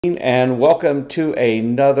And welcome to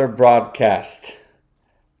another broadcast.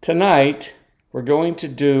 Tonight, we're going to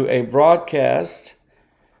do a broadcast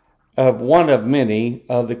of one of many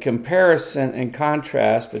of the comparison and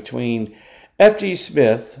contrast between F.D.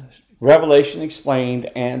 Smith, Revelation Explained,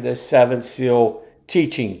 and the Seven Seal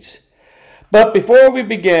teachings. But before we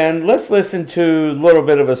begin, let's listen to a little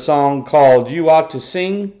bit of a song called You Ought to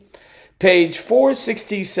Sing, page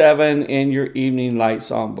 467 in your Evening Light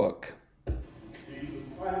Songbook.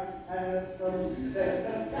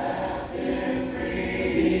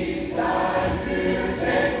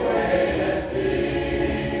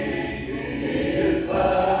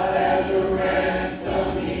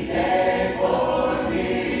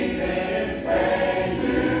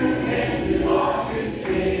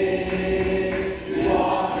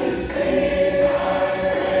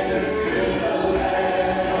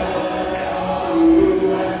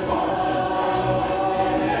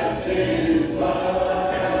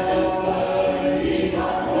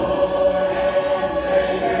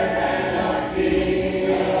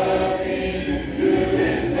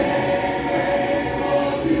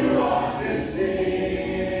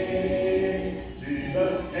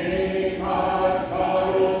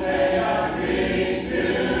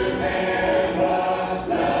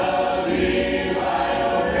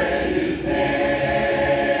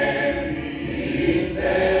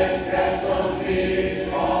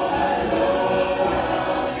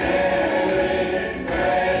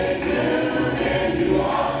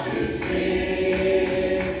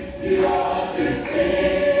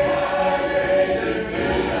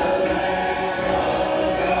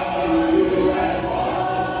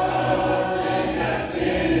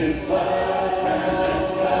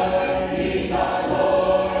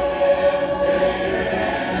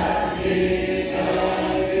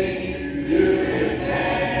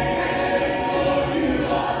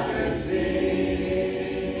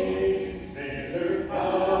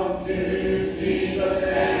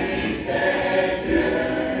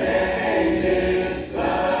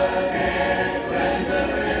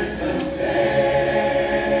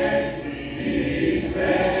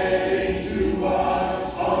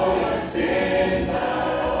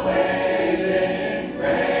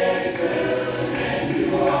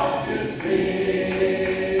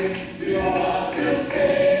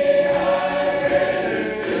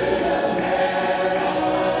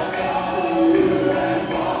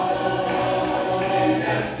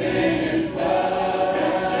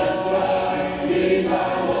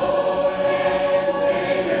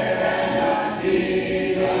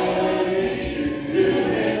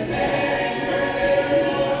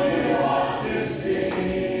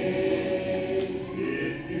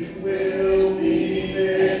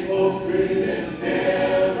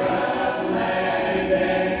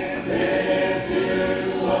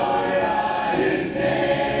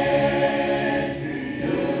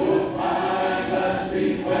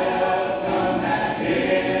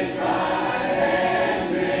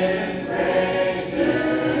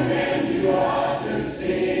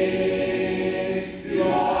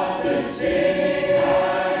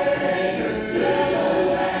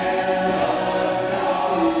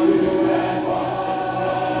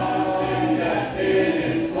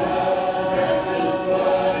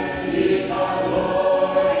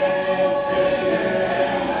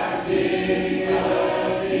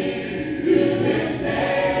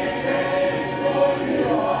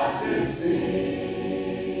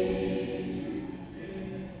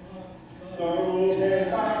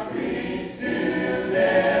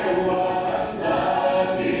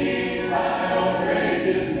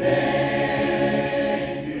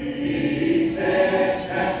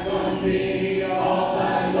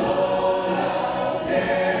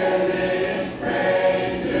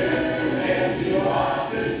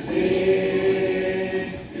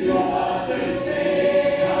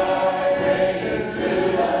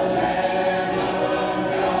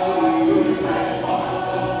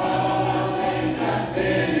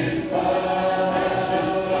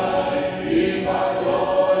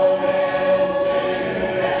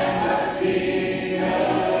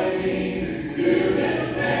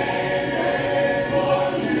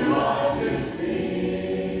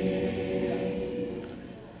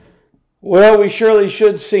 Well, we surely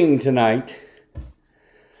should sing tonight.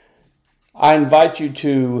 I invite you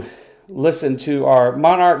to listen to our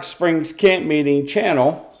Monarch Springs Camp Meeting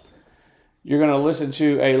channel. You're going to listen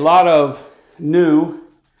to a lot of new,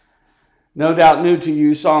 no doubt new to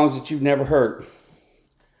you, songs that you've never heard.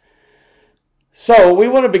 So we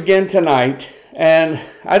want to begin tonight, and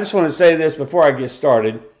I just want to say this before I get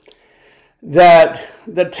started, that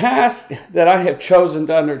the task that I have chosen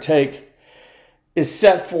to undertake is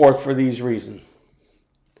set forth for these reasons.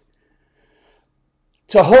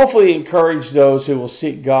 to hopefully encourage those who will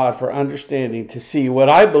seek God for understanding to see what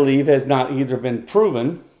I believe has not either been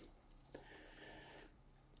proven,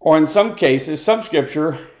 or in some cases, some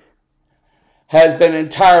scripture has been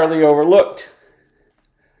entirely overlooked.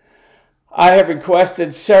 I have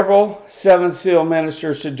requested several Seven Seal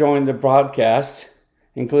ministers to join the broadcast,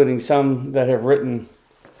 including some that have written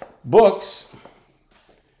books,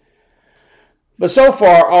 but so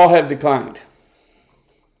far all have declined.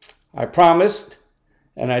 I promised,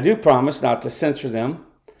 and I do promise, not to censor them,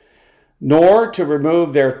 nor to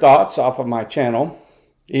remove their thoughts off of my channel,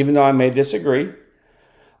 even though I may disagree,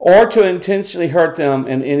 or to intentionally hurt them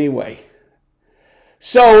in any way.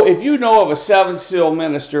 So if you know of a Seven Seal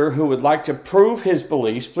minister who would like to prove his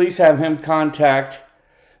beliefs, please have him contact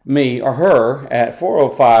me or her at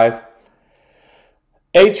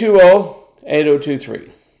 405-820-8023.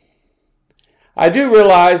 I do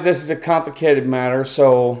realize this is a complicated matter,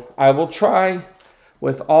 so I will try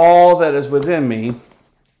with all that is within me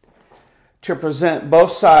to present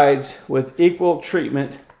both sides with equal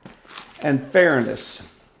treatment and fairness.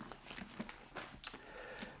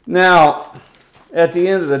 Now, at the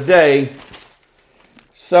end of the day,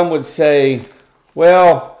 some would say,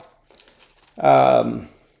 well, let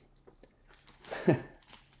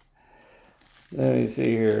me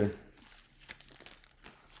see here.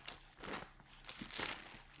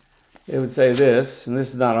 It would say this, and this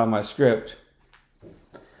is not on my script.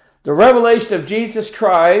 The revelation of Jesus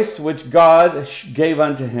Christ, which God gave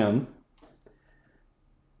unto him,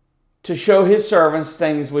 to show his servants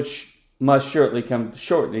things which must shortly come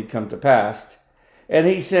to pass. And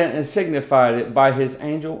he sent and signified it by his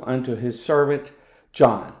angel unto his servant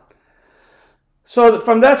John. So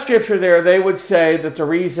from that scripture there, they would say that the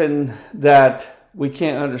reason that we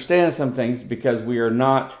can't understand some things is because we are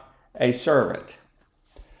not a servant.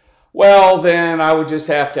 Well, then I would just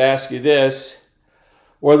have to ask you this.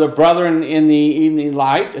 Were the brethren in the evening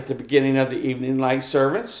light at the beginning of the evening light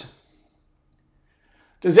service?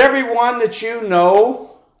 Does everyone that you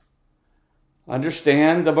know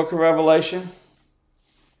understand the book of Revelation?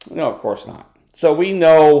 No, of course not. So we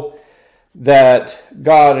know that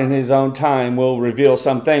God in his own time will reveal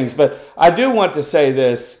some things. But I do want to say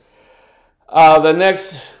this. The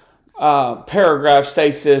next paragraph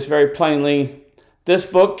states this very plainly. This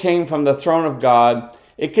book came from the throne of God.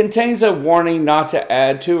 It contains a warning not to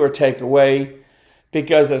add to or take away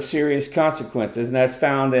because of serious consequences. And that's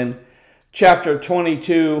found in chapter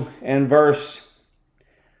 22 and verse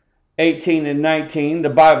 18 and 19. The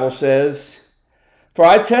Bible says, for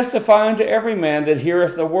I testify unto every man that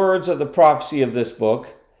heareth the words of the prophecy of this book.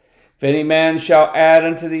 If any man shall add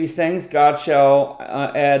unto these things, God shall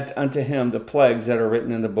add unto him the plagues that are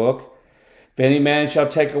written in the book. If any man shall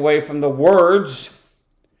take away from the words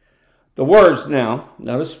now,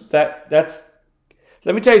 notice that's,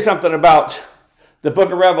 let me tell you something about the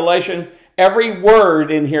book of Revelation. Every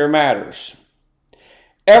word in here matters.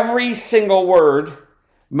 Every single word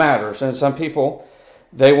matters. And some people,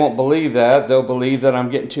 they won't believe that. They'll believe that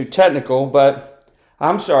I'm getting too technical, but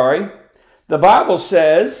I'm sorry. The Bible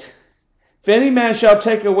says, if any man shall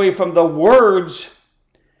take away from the words,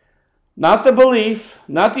 not the belief,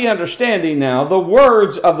 not the understanding now, the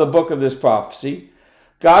words of the book of this prophecy,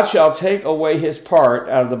 God shall take away his part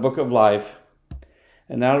out of the book of life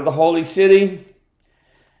and out of the holy city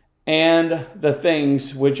and the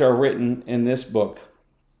things which are written in this book.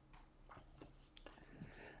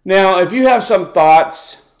 Now, if you have some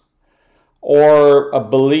thoughts or a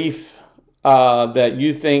belief that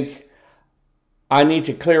you think I need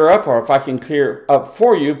to clear up, or if I can clear up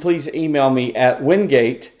for you, please email me at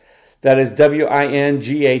Wingate, that is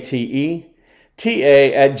WINGATETA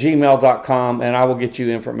 @gmail.com, and I will get you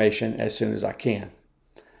information as soon as I can.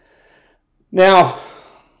 Now,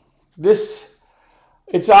 it's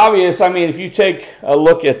obvious. I mean, if you take a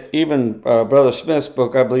look at even Brother Smith's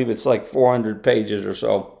book, I believe it's like 400 pages or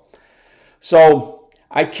so. So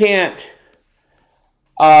I can't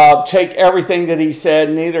take everything that he said,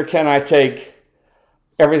 neither can I take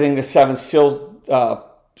everything the Seven Seals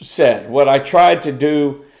said. What I tried to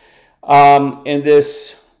do in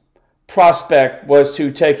this prospect was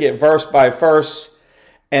to take it verse by verse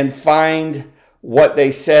and find what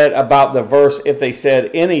they said about the verse, if they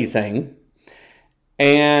said anything,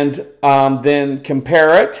 and then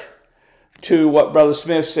compare it to what Brother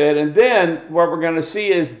Smith said. And then what we're going to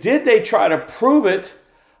see is, did they try to prove it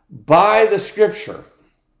by the scripture?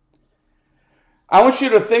 I want you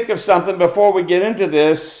to think of something before we get into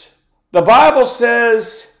this. The Bible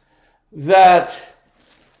says that,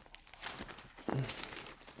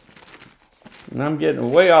 and I'm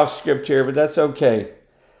getting way off script here, but that's okay.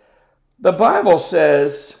 The Bible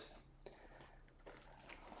says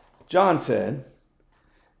John said,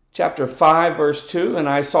 chapter 5, verse 2, and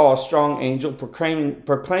I saw a strong angel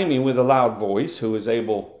proclaiming with a loud voice, who is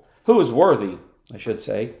worthy, I should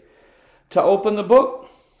say, to open the book.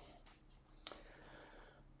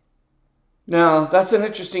 Now, that's an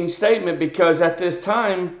interesting statement because at this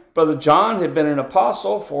time, Brother John had been an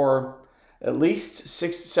apostle for at least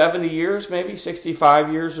 70 years, maybe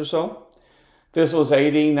 65 years or so. This was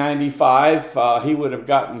AD 95. He would have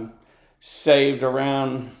gotten saved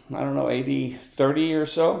around, I don't know, AD 30 or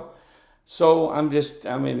so. So I'm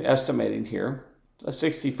estimating here,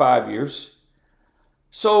 65 years.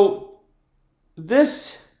 So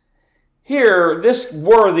this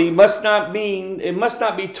worthy must not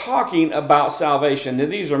be talking about salvation. Now,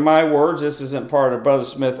 these are my words. This isn't part of Brother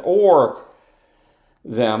Smith or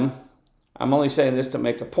them. I'm only saying this to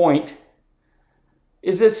make a point.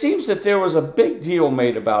 It seems that there was a big deal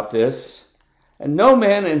made about this, and no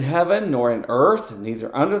man in heaven nor in earth,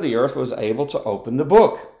 neither under the earth, was able to open the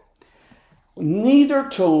book. Neither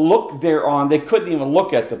to look thereon. They couldn't even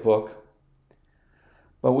look at the book.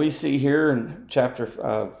 But we see here in chapter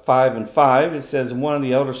 5 and 5, it says, and one of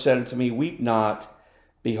the elders said unto me, weep not.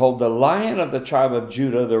 Behold, the Lion of the tribe of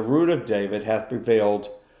Judah, the root of David, hath prevailed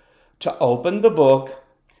to open the book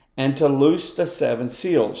and to loose the 7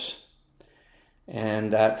 seals.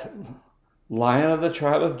 And that Lion of the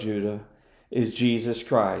tribe of Judah is Jesus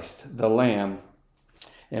Christ, the Lamb.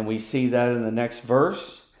 And we see that in the next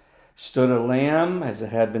verse. Stood a lamb as it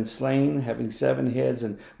had been slain, having 7 heads.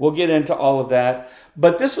 And we'll get into all of that.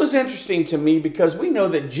 But this was interesting to me because we know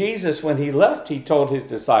that Jesus, when he left, he told his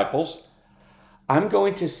disciples, I'm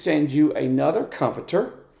going to send you another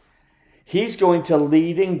comforter. He's going to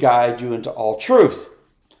lead and guide you into all truth.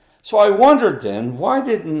 So I wondered then, why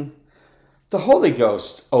didn't the Holy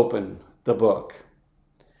Ghost open the book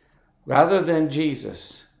rather than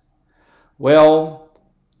Jesus? Well,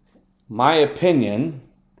 my opinion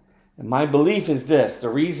and my belief is this. The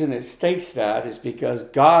reason it states that is because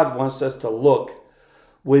God wants us to look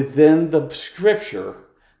within the Scripture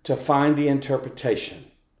to find the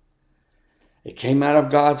interpretation. It came out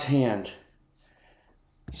of God's hand.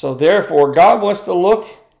 So therefore, God wants to look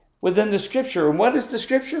within the Scripture. And what is the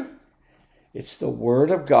Scripture? It's the Word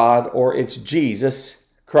of God, or it's Jesus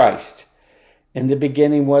Christ. In the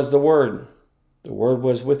beginning was the Word. The Word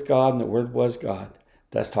was with God, and the Word was God.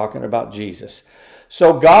 That's talking about Jesus.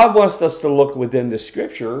 So God wants us to look within the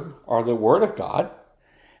Scripture, or the Word of God,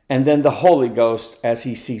 and then the Holy Ghost, as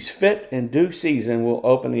he sees fit in due season, will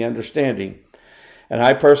open the understanding. And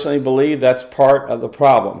I personally believe that's part of the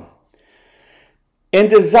problem. In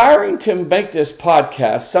desiring to make this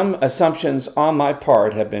podcast, some assumptions on my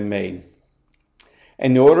part have been made.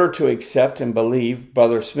 In order to accept and believe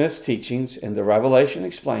Brother Smith's teachings in the Revelation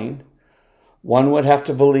Explained, one would have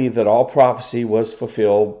to believe that all prophecy was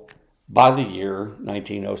fulfilled by the year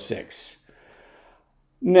 1906.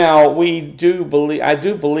 Now, I do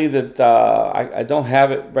believe that, I don't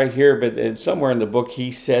have it right here, but somewhere in the book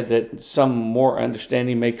he said that some more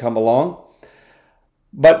understanding may come along.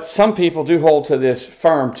 But some people do hold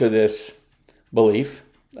firm to this belief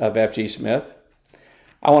of F.G. Smith.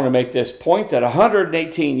 I want to make this point that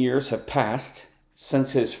 118 years have passed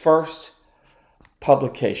since his first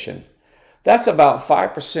publication. That's about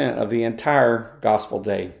 5% of the entire Gospel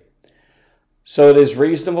Day. So it is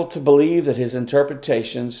reasonable to believe that his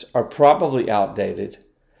interpretations are probably outdated.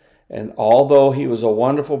 And although he was a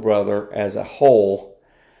wonderful brother as a whole,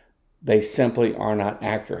 they simply are not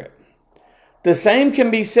accurate. The same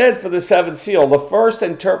can be said for the 7th seal. The first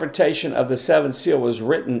interpretation of the 7th seal was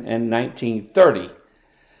written in 1930.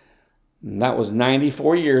 And that was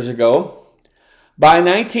 94 years ago. By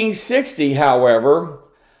 1960, however,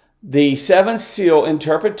 the 7th seal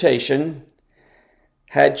interpretation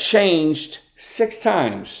had changed 6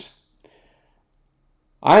 times.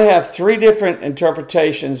 I have 3 different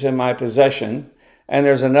interpretations in my possession, and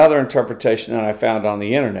there's another interpretation that I found on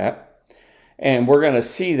the internet, and we're going to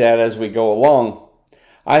see that as we go along.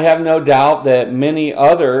 I have no doubt that many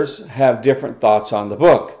others have different thoughts on the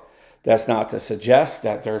book. That's not to suggest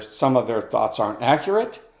that some of their thoughts aren't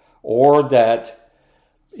accurate, or that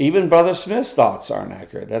even Brother Smith's thoughts aren't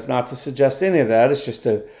accurate. That's not to suggest any of that. It's just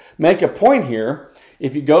to make a point here.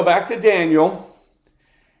 If you go back to Daniel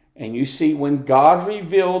and you see when God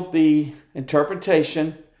revealed the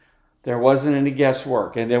interpretation, there wasn't any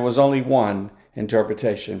guesswork, and there was only one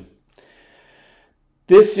interpretation.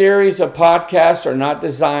 This series of podcasts are not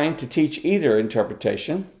designed to teach either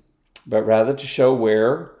interpretation, but rather to show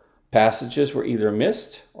where passages were either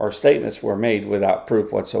missed or statements were made without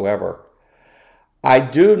proof whatsoever. I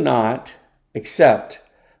do not accept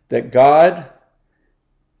that God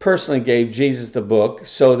personally gave Jesus the book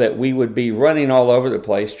so that we would be running all over the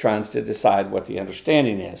place trying to decide what the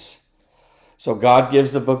understanding is. So God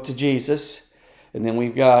gives the book to Jesus, and then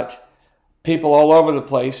we've got people all over the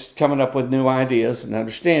place coming up with new ideas and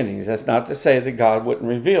understandings. That's not to say that God wouldn't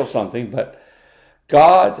reveal something, but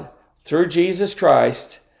God, through Jesus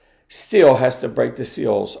Christ, still has to break the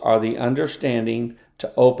seals, or the understanding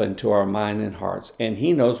to open to our mind and hearts. And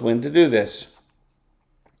He knows when to do this.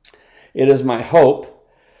 It is my hope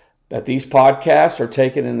that these podcasts are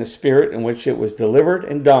taken in the spirit in which it was delivered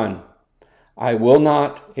and done. I will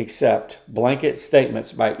not accept blanket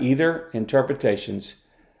statements by either interpretations,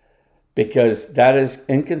 because that is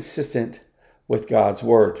inconsistent with God's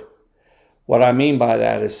word. What I mean by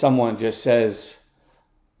that is someone just says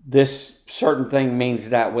this certain thing means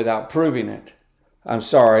that without proving it. I'm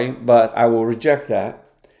sorry, but I will reject that.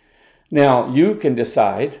 Now, you can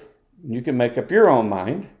decide, you can make up your own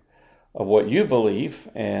mind of what you believe,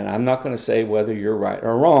 and I'm not going to say whether you're right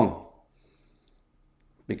or wrong,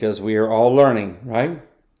 because we are all learning, right?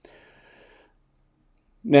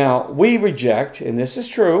 Now, we reject, and this is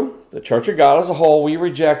true, the Church of God as a whole, we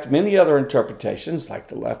reject many other interpretations like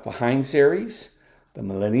the Left Behind series, the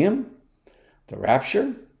millennium, the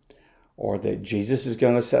rapture, or that Jesus is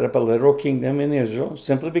going to set up a literal kingdom in Israel,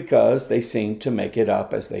 simply because they seem to make it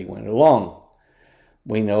up as they went along.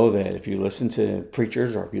 We know that if you listen to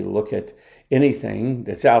preachers, or if you look at anything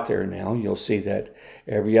that's out there now, you'll see that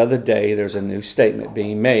every other day there's a new statement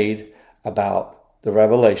being made about the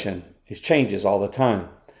revelation. It changes all the time.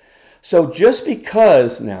 So just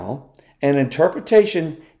because now an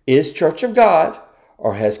interpretation is Church of God,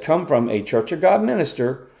 or has come from a Church of God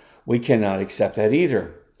minister, we cannot accept that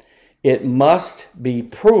either. It must be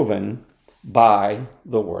proven by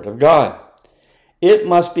the Word of God. It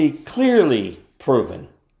must be clearly proven.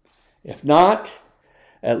 If not,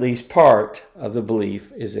 at least part of the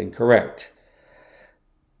belief is incorrect.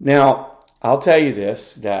 Now, I'll tell you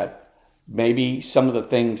this, that maybe some of the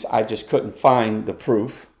things I just couldn't find the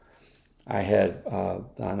proof. I had,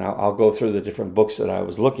 and I'll go through the different books that I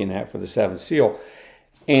was looking at for the seventh seal,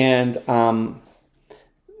 and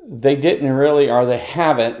they didn't really, or they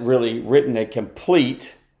haven't really written a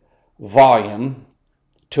complete volume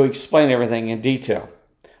to explain everything in detail,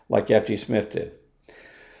 like F.G. Smith did.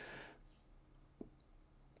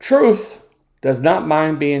 Truth does not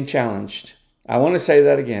mind being challenged. I want to say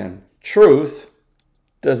that again. Truth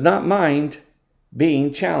does not mind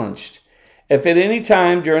being challenged. If at any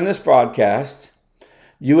time during this broadcast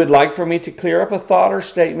you would like for me to clear up a thought or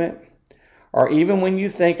statement, or even when you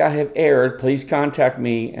think I have erred, please contact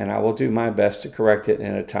me and I will do my best to correct it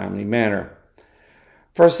in a timely manner.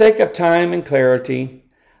 For sake of time and clarity,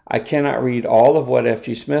 I cannot read all of what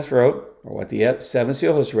F.G. Smith wrote, or what the Seventh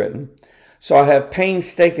Seal has written, so I have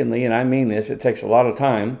painstakingly, and I mean this, it takes a lot of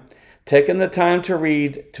time, taken the time to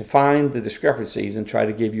read, to find the discrepancies and try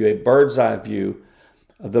to give you a bird's eye view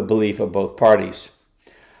of the belief of both parties.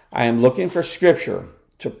 I am looking for Scripture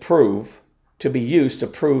to be used to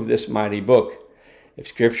prove this mighty book. If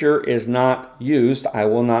Scripture is not used, I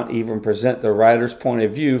will not even present the writer's point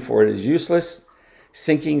of view, for it is useless,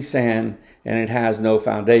 sinking sand, and it has no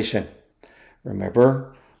foundation.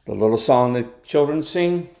 Remember the little song that children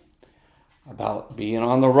sing about being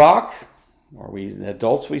on the rock? Or we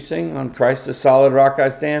adults, we sing, on Christ the solid rock I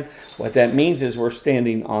stand. What that means is we're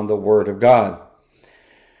standing on the Word of God.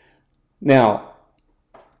 Now,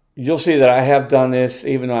 you'll see that I have done this,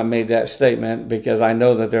 even though I made that statement, because I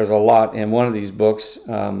know that there's a lot in one of these books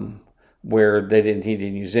where he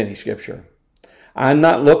didn't use any Scripture. I'm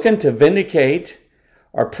not looking to vindicate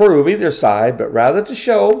or prove either side, but rather to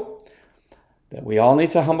show that we all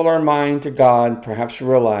need to humble our mind to God, perhaps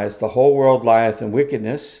realize the whole world lieth in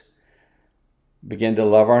wickedness, begin to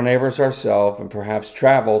love our neighbors ourselves, and perhaps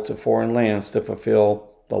travel to foreign lands to fulfill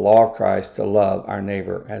the law of Christ, to love our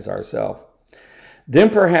neighbor as ourselves. Then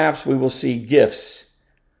perhaps we will see gifts,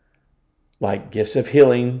 like gifts of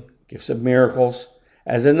healing, gifts of miracles,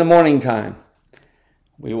 as in the morning time.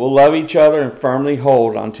 We will love each other and firmly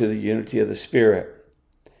hold onto the unity of the Spirit.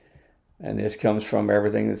 And this comes from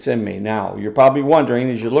everything that's in me. Now, you're probably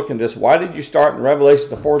wondering, as you're looking at this, why did you start in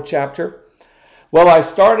Revelation, the 4th chapter? Well, I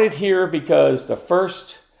started here because the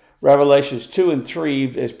first Revelations 2 and 3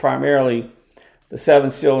 is primarily the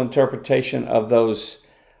seventh seal interpretation of those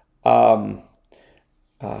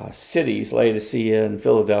cities, Laodicea and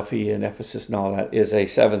Philadelphia and Ephesus and all that, is a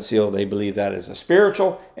seventh seal. They believe that is a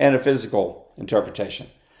spiritual and a physical interpretation.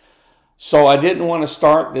 So I didn't want to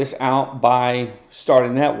start this out by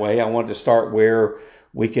starting that way. I wanted to start where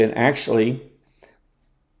we can actually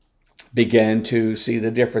begin to see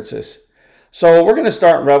the differences. So we're going to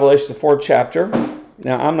start in Revelation, the 4th chapter,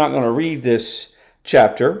 Now, I'm not going to read this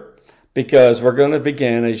chapter because we're going to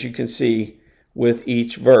begin, as you can see, with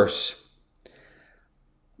each verse.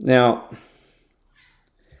 Now,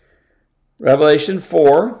 Revelation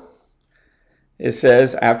 4, it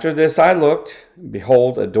says, "After this I looked, and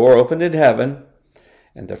behold, a door opened in heaven,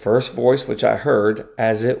 and the first voice which I heard,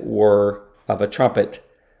 as it were of a trumpet,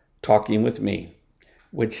 talking with me,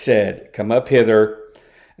 which said, Come up hither,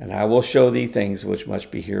 and I will show thee things which must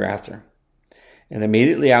be hereafter. And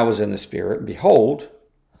immediately I was in the Spirit, and behold,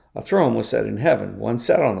 a throne was set in heaven. One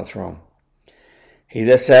sat on the throne. He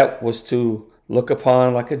that sat was to look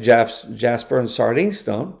upon like a jasper and sardine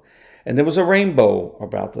stone, and there was a rainbow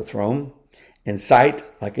about the throne, in sight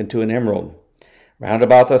like unto an emerald. Round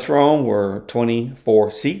about the throne were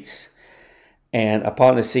 24 seats, and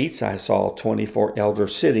upon the seats I saw 24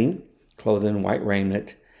 elders sitting, clothed in white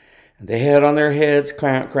raiment, and they had on their heads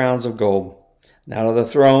crowns of gold. And out of the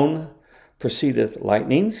throne proceedeth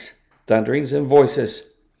lightnings, thunderings, and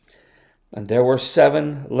voices. And there were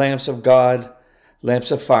 7 lamps of God,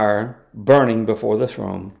 lamps of fire, burning before the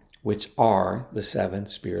throne, which are the 7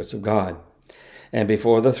 spirits of God. And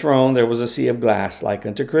before the throne there was a sea of glass like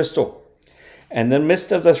unto crystal. And in the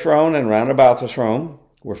midst of the throne and round about the throne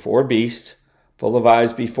were 4 beasts, full of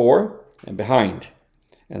eyes before and behind.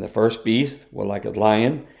 And the first beast was like a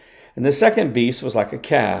lion, and the second beast was like a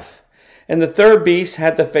calf. And the third beast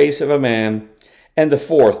had the face of a man, and the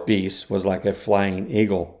fourth beast was like a flying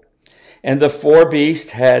eagle. And the 4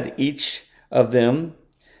 beasts had each of them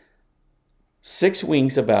 6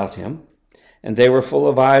 wings about him, and they were full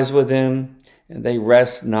of eyes within, and they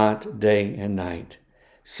rest not day and night,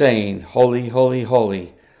 saying, Holy, holy,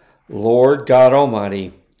 holy, Lord God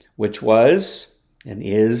Almighty, which was, and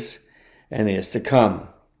is to come.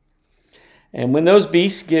 And when those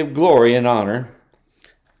beasts give glory and honor,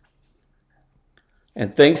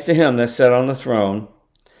 and thanks to him that sat on the throne,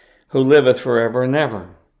 who liveth forever and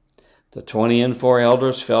ever, the 24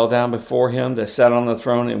 elders fell down before him that sat on the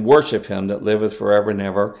throne, and worshiped him that liveth forever and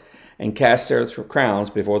ever, and cast their crowns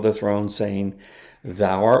before the throne, saying,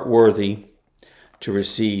 Thou art worthy to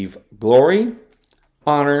receive glory,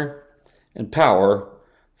 honor, and power,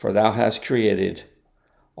 for thou hast created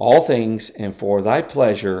all things, and for thy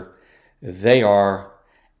pleasure they are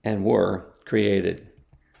and were created.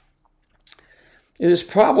 It is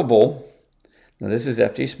probable, now this is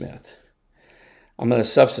F.T. Smith, I'm going to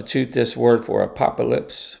substitute this word for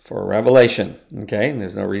apocalypse for revelation, okay? And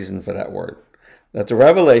there's no reason for that word. That the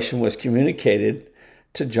revelation was communicated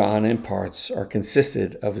to John in parts, or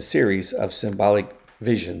consisted of a series of symbolic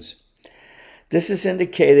visions. This is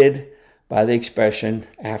indicated by the expression,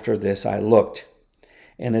 after this I looked,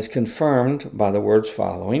 and is confirmed by the words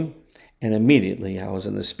following, and immediately I was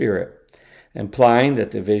in the Spirit, implying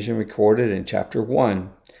that the vision recorded in chapter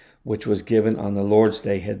 1, which was given on the Lord's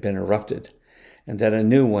Day, had been interrupted, and that a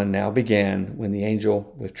new one now began when the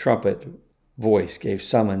angel with trumpet voice gave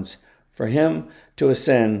summons for him to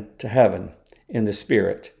ascend to heaven in the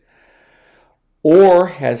Spirit. Or,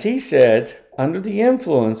 as he said, under the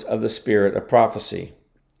influence of the spirit of prophecy,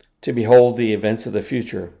 to behold the events of the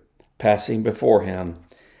future passing before him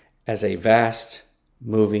as a vast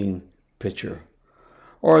moving picture.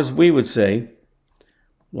 Or as we would say,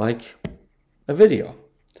 like a video.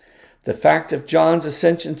 The fact of John's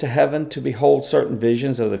ascension to heaven to behold certain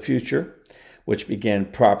visions of the future, which began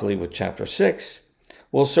properly with chapter 6,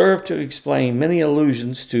 will serve to explain many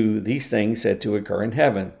allusions to these things said to occur in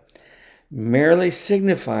heaven, merely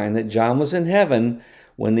signifying that John was in heaven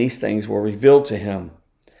when these things were revealed to him,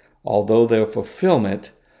 although their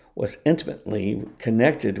fulfillment was intimately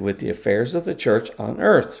connected with the affairs of the church on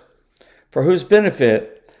earth, for whose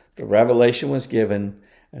benefit the revelation was given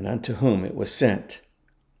and unto whom it was sent.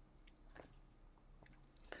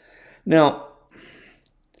 Now,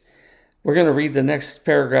 we're going to read the next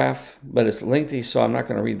paragraph, but it's lengthy, so I'm not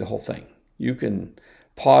going to read the whole thing. You can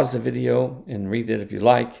pause the video and read it if you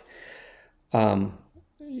like.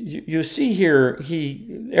 You see here,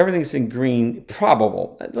 everything's in green,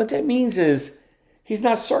 probable. What that means is he's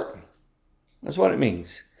not certain. That's what it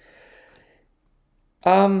means.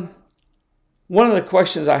 One of the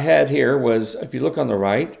questions I had here was, if you look on the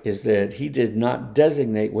right, is that he did not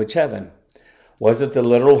designate which heaven. Was it the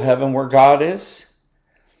literal heaven where God is?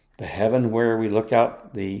 The heaven where we look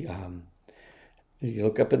out you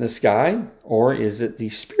look up in the sky? Or is it the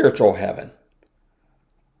spiritual heaven?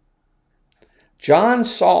 John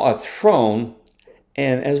saw a throne,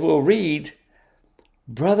 and as we'll read,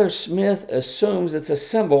 Brother Smith assumes it's a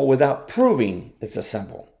symbol without proving it's a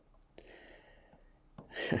symbol.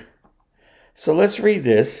 So let's read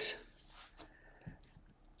this.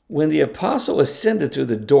 When the apostle ascended through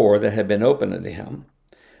the door that had been opened unto him,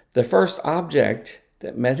 The first object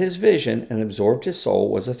that met his vision and absorbed his soul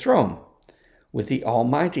was a throne, with the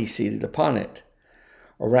Almighty seated upon it,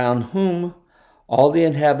 around whom all the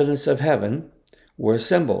inhabitants of heaven were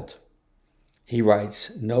assembled. He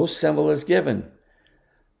writes, no symbol is given,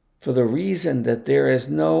 for the reason that there is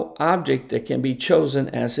no object that can be chosen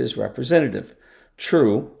as his representative.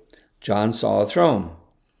 True, John saw a throne,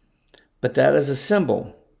 but that is a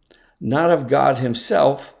symbol, not of God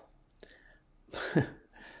himself,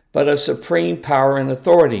 but of supreme power and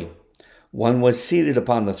authority. One was seated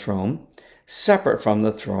upon the throne, separate from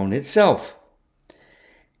the throne itself.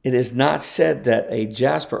 It is not said that a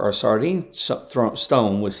jasper or sardine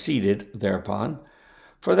stone was seated thereupon,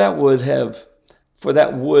 for that would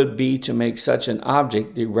be to make such an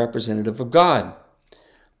object the representative of God.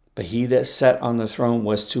 But he that sat on the throne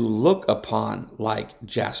was to look upon like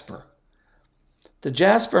jasper. The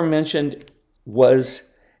jasper mentioned was,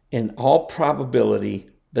 in all probability,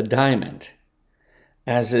 the diamond,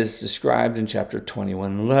 as is described in chapter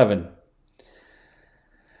 21:11.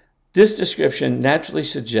 This description naturally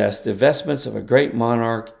suggests the vestments of a great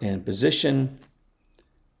monarch in position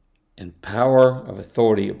and power of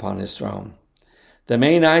authority upon his throne. The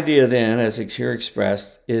main idea then, as here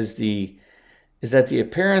expressed, is that the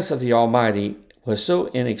appearance of the Almighty was so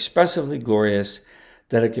inexpressively glorious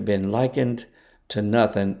that it could have been likened to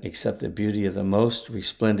nothing except the beauty of the most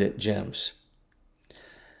resplendent gems.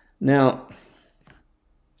 Now,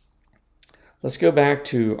 let's go back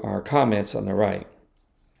to our comments on the right.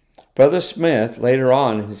 Brother Smith, later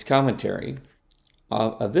on in his commentary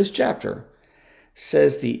of this chapter,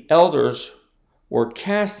 says the elders were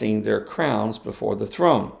casting their crowns before the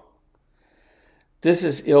throne. This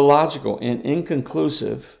is illogical and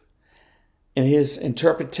inconclusive in his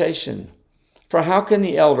interpretation. For how can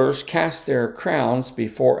the elders cast their crowns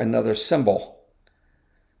before another symbol?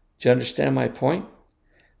 Do you understand my point?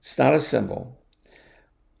 It's not a symbol.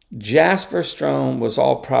 Jasper stone was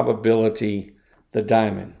all probability the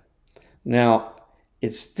diamond. Now,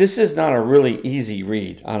 this is not a really easy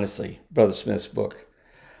read, honestly, Brother Smith's book.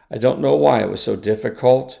 I don't know why it was so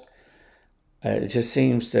difficult. It just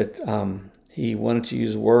seems that he wanted to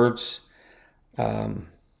use words, and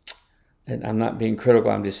I'm not being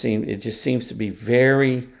critical. I'm just saying it just seems to be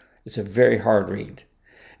it's a very hard read,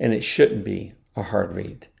 and it shouldn't be a hard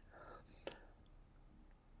read.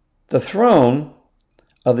 The throne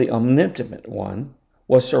of the omnipotent one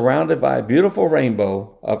was surrounded by a beautiful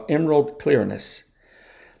rainbow of emerald clearness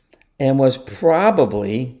and was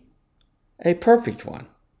probably a perfect one.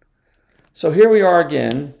 So here we are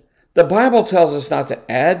again. The Bible tells us not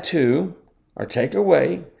to add to or take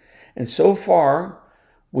away. And so far,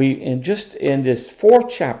 in this 4th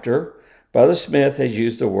chapter, Brother Smith has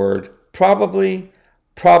used the word probably,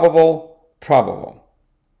 probable, probable.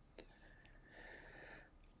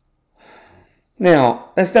 Now,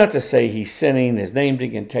 that's not to say he's sinning, his name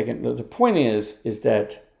didn't get taken. The point is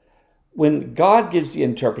that when God gives the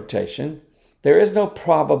interpretation, there is no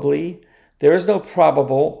probably, there is no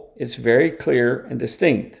probable. It's very clear and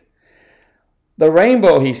distinct. The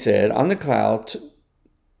rainbow, he said, on the cloud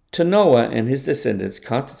to Noah and his descendants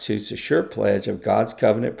constitutes a sure pledge of God's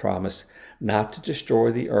covenant promise not to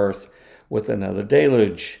destroy the earth with another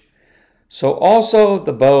deluge. So also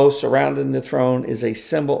the bow surrounding the throne is a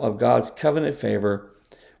symbol of God's covenant favor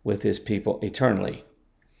with his people eternally.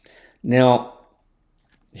 Now,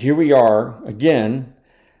 here we are again.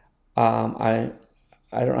 I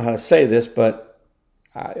don't know how to say this, but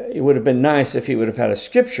it would have been nice if he would have had a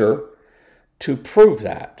scripture to prove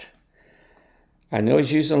that. I know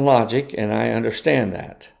he's using logic, and I understand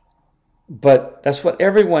that. But that's what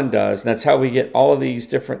everyone does, and that's how we get all of these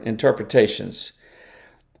different interpretations.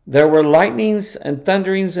 There were lightnings and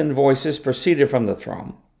thunderings and voices proceeded from the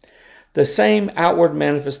throne, the same outward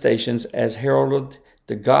manifestations as heralded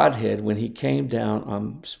the Godhead when he came down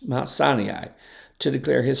on Mount Sinai to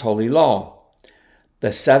declare his holy law.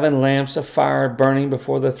 The 7 lamps of fire burning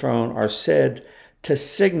before the throne are said to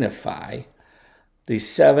signify the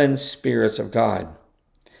 7 spirits of God.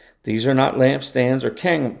 These are not lampstands or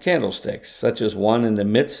candlesticks, such as one in the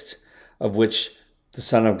midst of which the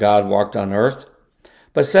Son of God walked on earth,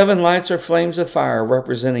 but 7 lights or flames of fire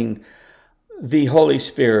representing the Holy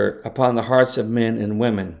Spirit upon the hearts of men and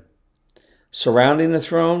women. Surrounding the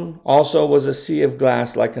throne also was a sea of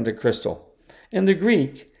glass like unto crystal. In the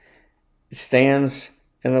Greek, it stands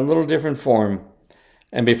in a little different form,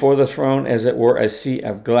 and before the throne, as it were, a sea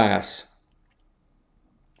of glass.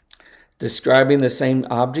 Describing the same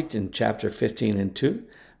object in chapter 15:2,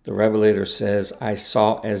 the Revelator says, I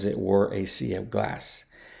saw as it were a sea of glass.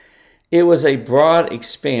 It was a broad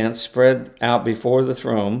expanse spread out before the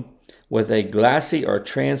throne, with a glassy or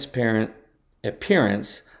transparent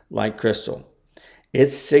appearance like crystal.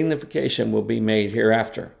 Its signification will be made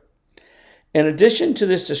hereafter. In addition to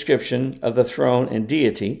this description of the throne and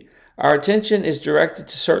deity, our attention is directed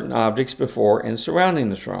to certain objects before and surrounding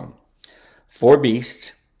the throne. 4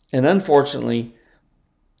 beasts, and 4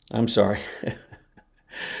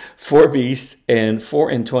 beasts and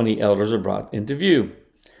 24 elders are brought into view.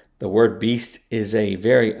 The word beast is a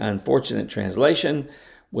very unfortunate translation,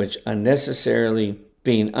 which unnecessarily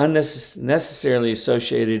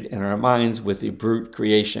associated in our minds with the brute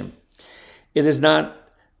creation. It is not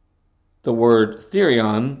the word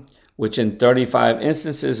therion, which in 35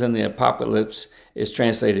 instances in the Apocalypse is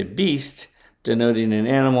translated beast, denoting an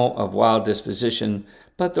animal of wild disposition,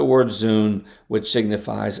 but the word zoon, which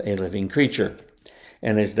signifies a living creature,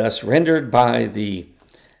 and is thus rendered by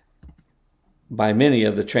many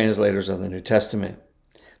of the translators of the New Testament.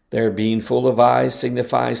 Their being full of eyes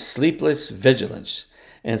signifies sleepless vigilance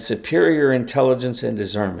and superior intelligence and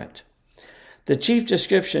discernment. The chief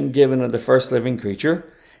description given of the first living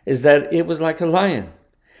creature is that it was like a lion.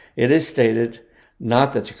 It is stated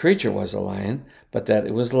not that the creature was a lion, but that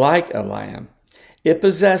it was like a lion. It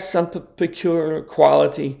possessed some peculiar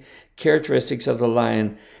characteristics of the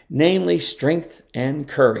lion, namely strength and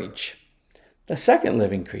courage. The second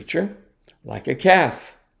living creature, like a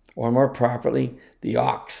calf, or more properly, the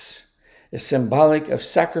ox, is symbolic of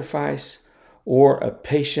sacrifice or of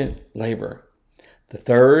patient labor. The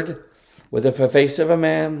third, with the face of a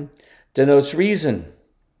man, denotes reason,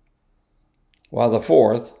 while the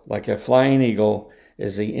fourth, like a flying eagle,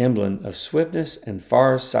 is the emblem of swiftness and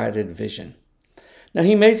far-sighted vision. Now,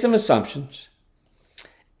 he made some assumptions,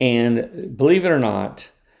 and believe it or not,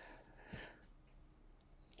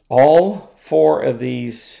 all 4 of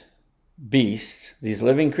these beasts, these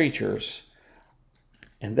living creatures,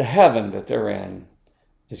 and the heaven that they're in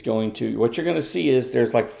is going to, what you're going to see is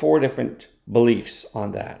there's like 4 different beliefs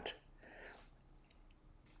on that.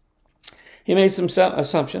 He made some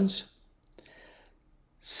assumptions.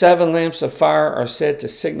 7 lamps of fire are said to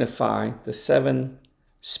signify the 7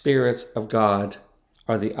 spirits of God,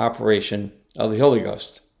 or the operation of the Holy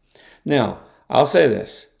Ghost. Now, I'll say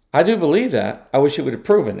this. I do believe that. I wish he would have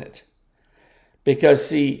proven it. Because,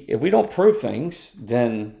 see, if we don't prove things,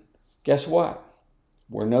 then guess what?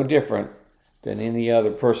 We're no different than any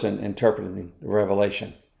other person interpreting the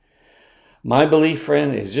revelation. My belief,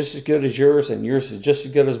 friend, is just as good as yours, and yours is just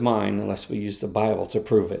as good as mine, unless we use the Bible to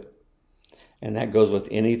prove it. And that goes with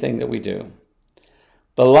anything that we do.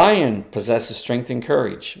 The lion possesses strength and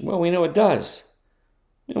courage. Well, we know it does.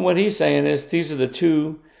 And what he's saying is these are the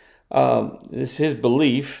 2, it's his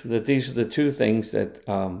belief that these are the 2 things that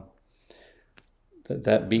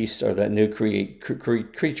that beast or that new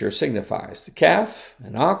creature signifies. The calf,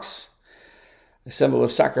 an ox, a symbol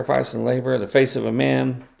of sacrifice and labor. The face of a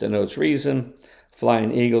man denotes reason.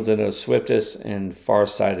 Flying eagle denotes swiftness and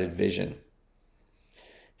far-sighted vision.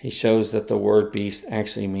 He shows that the word beast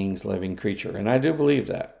actually means living creature, and I do believe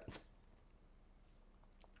that.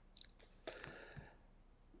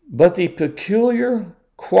 But the peculiar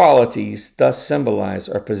qualities thus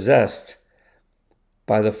symbolized are possessed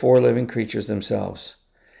by the 4 living creatures themselves.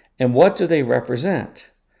 And what do they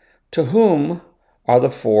represent? To whom are the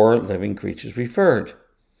 4 living creatures referred?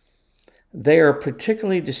 They are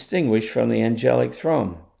particularly distinguished from the angelic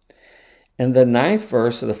throne. In the 9th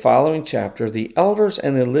verse of the following chapter, the elders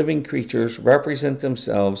and the living creatures represent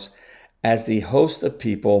themselves as the host of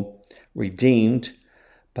people redeemed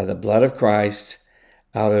by the blood of Christ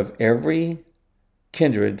out of every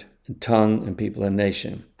kindred and tongue and people and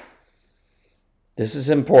nation. This is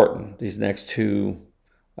important, these next 2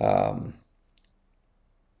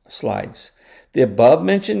 slides. The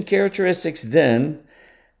above-mentioned characteristics, then,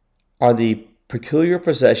 are the peculiar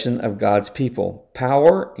possession of God's people,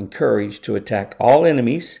 power and courage to attack all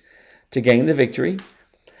enemies to gain the victory,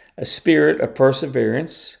 a spirit of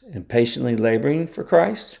perseverance and patiently laboring for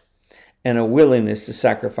Christ, and a willingness to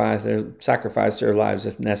sacrifice their lives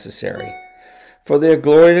if necessary. For the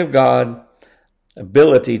glory of God,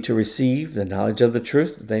 ability to receive the knowledge of the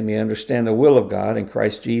truth, that they may understand the will of God in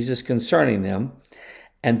Christ Jesus concerning them,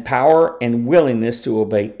 and power and willingness to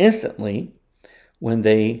obey instantly when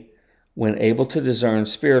able to discern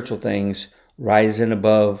spiritual things, rising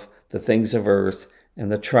above the things of earth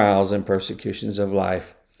and the trials and persecutions of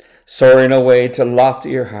life, soaring away to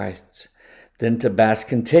loftier heights, than to bask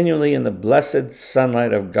continually in the blessed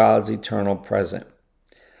sunlight of God's eternal presence.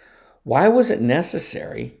 Why was it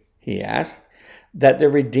necessary, he asked, that the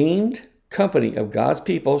redeemed company of God's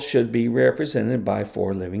people should be represented by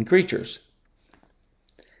 4 living creatures?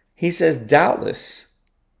 He says, doubtless,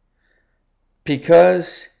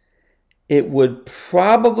 because it would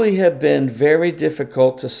probably have been very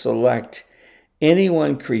difficult to select any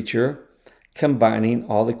one creature combining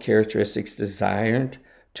all the characteristics desired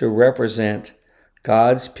to represent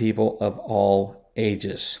God's people of all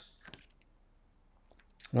ages.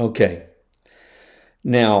 Okay.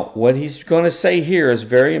 Now, what he's going to say here is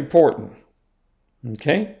very important.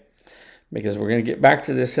 Okay? Because we're going to get back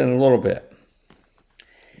to this in a little bit.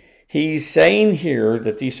 He's saying here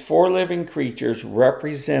that these four living creatures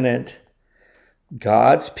represented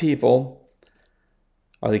God's people,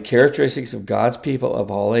 are the characteristics of God's people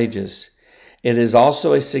of all ages. It is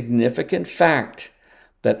also a significant fact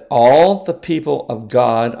that all the people of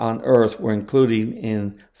God on earth were included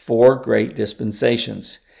in four great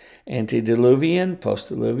dispensations: antediluvian,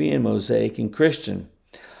 postdiluvian, Mosaic, and Christian.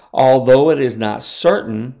 Although it is not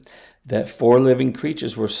certain that four living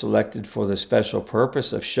creatures were selected for the special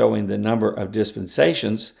purpose of showing the number of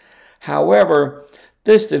dispensations, however,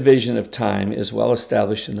 this division of time is well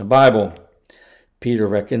established in the Bible. Peter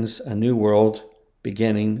reckons a new world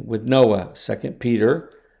beginning with Noah, 2 Peter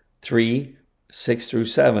 3, 6 through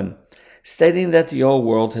 7, stating that the old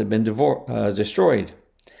world had been destroyed.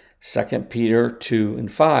 2 Peter 2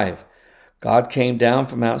 and 5, God came down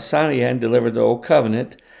from Mount Sinai and delivered the old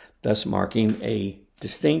covenant, thus marking a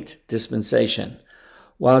distinct dispensation,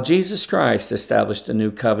 while Jesus Christ established a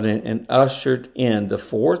new covenant and ushered in the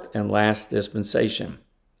fourth and last dispensation.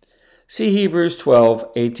 See Hebrews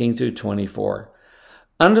 12, 18 through 24.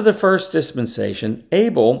 Under the first dispensation,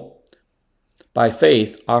 Abel, by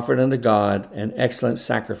faith, offered unto God an excellent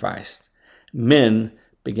sacrifice. Men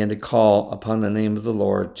began to call upon the name of the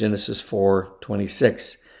Lord, Genesis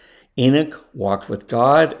 4:26. Enoch walked with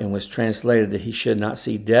God and was translated that he should not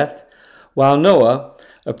see death, while Noah,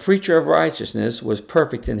 a preacher of righteousness, was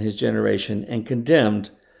perfect in his generation and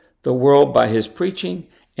condemned the world by his preaching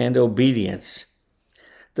and obedience.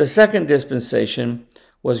 The second dispensation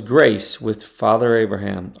was grace with Father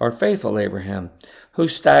Abraham, or faithful Abraham, who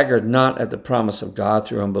staggered not at the promise of God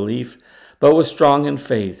through unbelief, but was strong in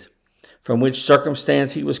faith, from which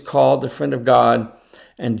circumstance he was called the friend of God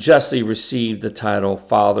and justly received the title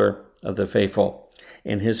Father of the Faithful.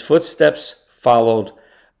 In his footsteps followed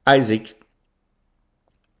Isaac,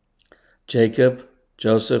 Jacob,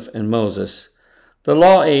 Joseph, and Moses. The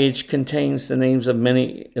law age contains the names of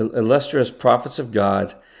many illustrious prophets of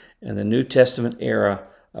God, and the New Testament era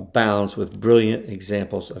abounds with brilliant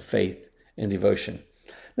examples of faith and devotion.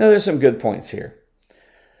 Now, there's some good points here.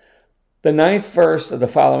 The 9th verse of the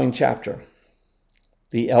following chapter.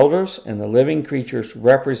 The elders and the living creatures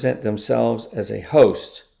represent themselves as a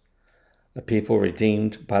host, a people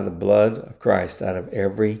redeemed by the blood of Christ out of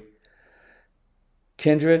every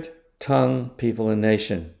kindred, tongue, people, and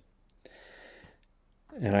nation.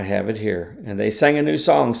 And I have it here. And they sang a new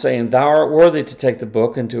song, saying, Thou art worthy to take the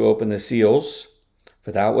book and to open the seals,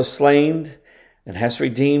 for thou wast slain and hast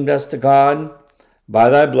redeemed us to God by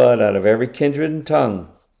thy blood out of every kindred and tongue,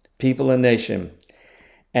 people, and nation,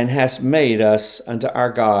 and hast made us unto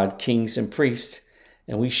our God kings and priests,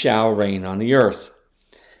 and we shall reign on the earth.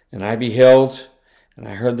 And I beheld, and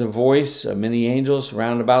I heard the voice of many angels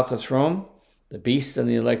round about the throne, the beast and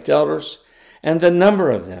the elect elders, and the number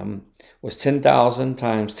of them was 10,000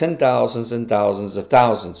 times 10,000s and thousands of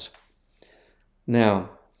thousands.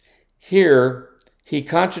 Now, here he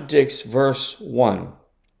contradicts verse 1.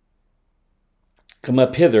 Come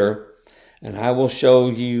up hither, and I will show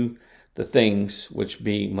you the things which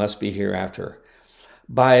must be hereafter,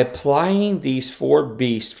 by applying these four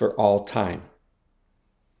beasts for all time.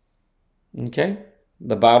 Okay?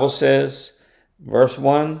 The Bible says, verse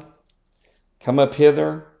 1, Come up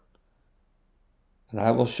hither, and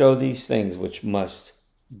I will show these things which must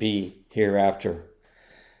be hereafter.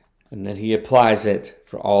 And then he applies it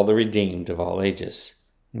for all the redeemed of all ages.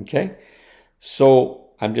 Okay?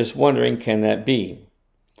 So I'm just wondering, can that be?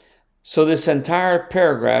 So this entire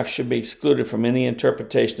paragraph should be excluded from any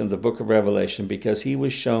interpretation of the book of Revelation, because he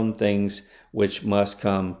was shown things which must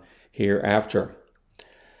come hereafter.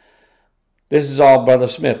 This is all Brother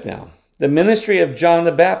Smith now. The ministry of John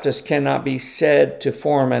the Baptist cannot be said to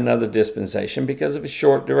form another dispensation because of its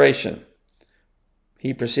short duration.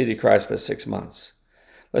 He preceded Christ by 6 months.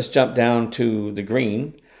 Let's jump down to the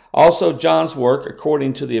green. Also, John's work,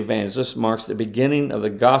 according to the evangelist, marks the beginning of the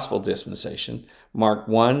gospel dispensation, Mark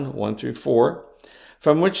 1, 1 through 4,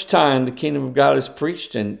 from which time the kingdom of God is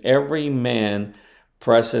preached and every man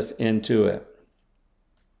presseth into it.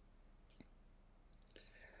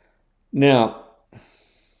 Now,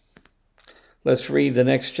 let's read the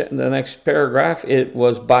next paragraph. It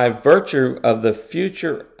was by virtue of the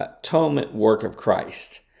future atonement work of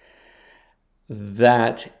Christ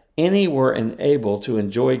that any were enabled to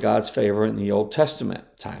enjoy God's favor in the Old Testament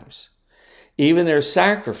times. Even their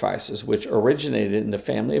sacrifices, which originated in the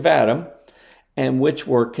family of Adam and which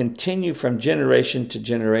were continued from generation to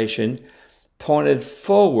generation, pointed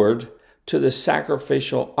forward to the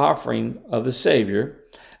sacrificial offering of the Savior,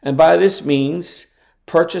 and by this means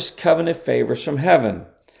purchased covenant favors from heaven.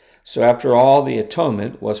 So after all, the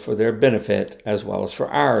atonement was for their benefit as well as for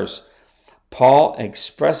ours. Paul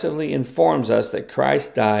expressively informs us that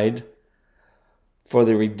Christ died for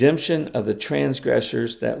the redemption of the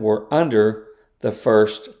transgressors that were under the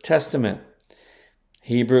first testament.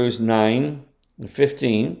 Hebrews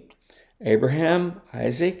 9:15, Abraham,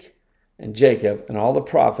 Isaac, and Jacob and all the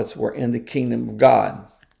prophets were in the kingdom of God.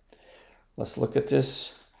 Let's look at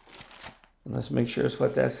this and let's make sure it's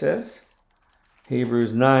what that says.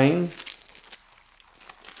 Hebrews 9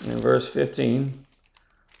 and verse 15.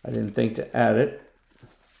 I didn't think to add it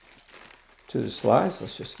to the slides.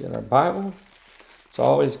 Let's just get our Bible. It's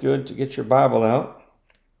always good to get your Bible out.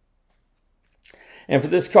 And for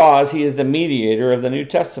this cause, he is the mediator of the New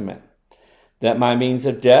Testament, that by means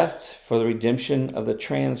of death, for the redemption of the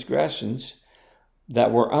transgressions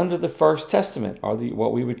that were under the first testament, or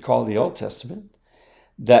what we would call the Old Testament,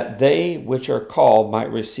 that they which are called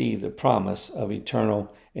might receive the promise of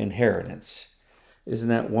eternal inheritance. Isn't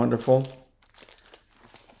that wonderful?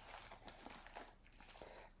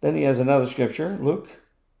 Then he has another scripture, Luke.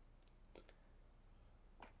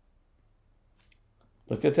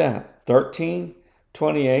 Look at that,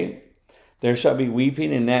 13:28. There shall be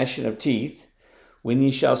weeping and gnashing of teeth, when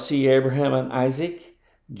ye shall see Abraham and Isaac,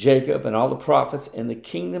 Jacob, and all the prophets in the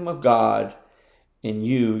kingdom of God, and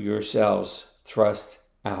you yourselves thrust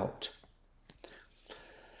out.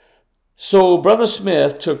 So Brother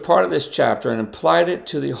Smith took part of this chapter and applied it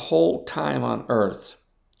to the whole time on earth.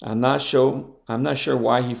 I'm not sure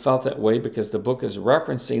why he felt that way, because the book is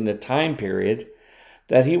referencing the time period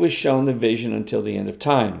that he was shown the vision until the end of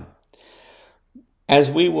time. As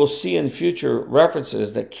we will see in future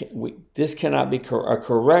references, this cannot be a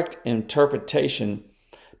correct interpretation,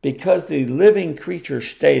 because the living creature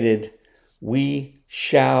stated, "We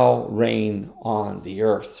shall reign on the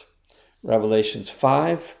earth." Revelations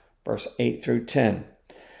 5, verse 8 through 10.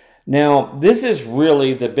 Now, this is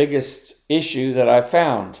really the biggest issue that I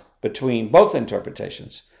found between both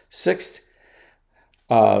interpretations.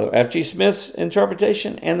 F.G. Smith's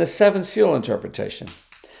interpretation and the seven seal interpretation.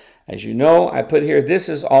 As you know, I put here, this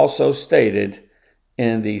is also stated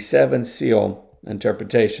in the seven seal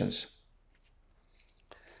interpretations.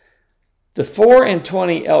 The 4 and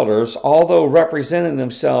 20 elders, although representing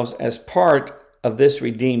themselves as part of this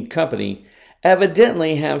redeemed company,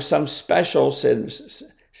 evidently have some special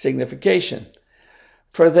signification,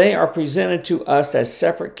 for they are presented to us as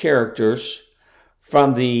separate characters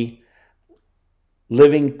from the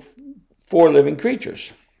four living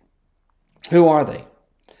creatures. Who are they?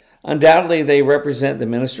 Undoubtedly, they represent the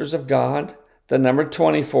ministers of God. The number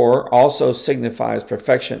 24 also signifies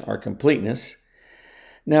perfection or completeness.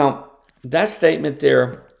 Now, that statement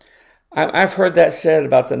there, I've heard that said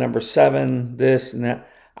about the number 7, this and that.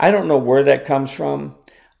 I don't know where that comes from.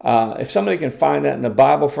 If somebody can find that in the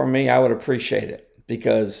Bible for me, I would appreciate it,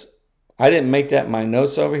 because I didn't make that in my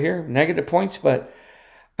notes over here, negative points, but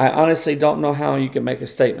I honestly don't know how you can make a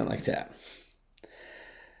statement like that.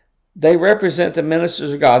 They represent the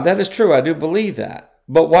ministers of God. That is true. I do believe that.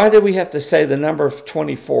 But why do we have to say the number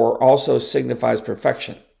 24 also signifies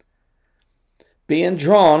perfection? Being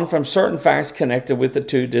drawn from certain facts connected with the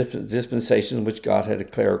two dispensations which God had a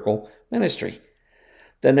clerical ministry.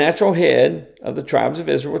 The natural head of the tribes of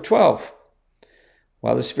Israel were 12,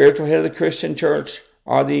 while the spiritual head of the Christian church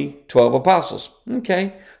are the 12 apostles.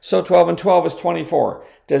 Okay, so 12 and 12 is 24.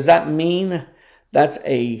 Does that mean that's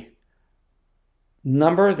a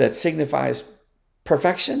number that signifies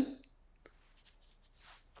perfection?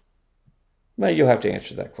 Well, you'll have to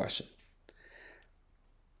answer that question.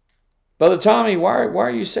 Brother Tommy, why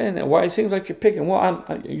are you saying that? Why it seems like you're picking? Well,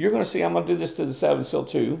 you're going to see I'm going to do this to the 7 seal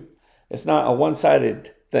too. It's not a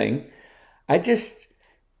one-sided thing.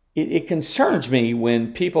 It concerns me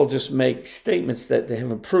when people just make statements that they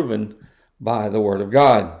haven't proven by the Word of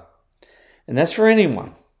God. And that's for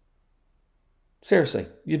anyone. Seriously,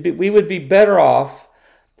 we would be better off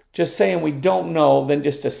just saying we don't know than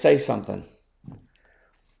just to say something.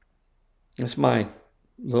 That's my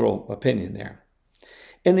little opinion there.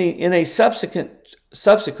 In a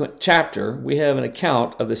subsequent chapter, we have an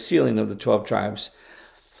account of the sealing of the 12 tribes,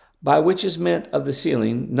 by which is meant of the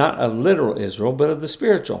sealing, not of literal Israel, but of the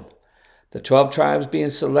spiritual. The 12 tribes being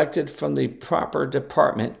selected from the proper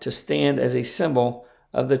department to stand as a symbol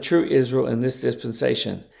of the true Israel in this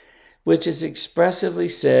dispensation, which is expressively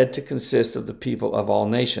said to consist of the people of all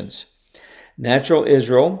nations. Natural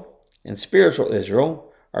Israel and spiritual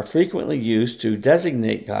Israel are frequently used to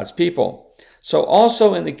designate God's people. So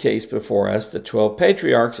also in the case before us, the 12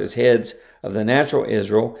 patriarchs as heads of the natural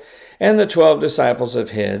Israel and the 12 disciples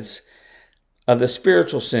of heads of the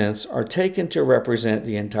spiritual sense are taken to represent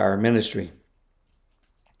the entire ministry.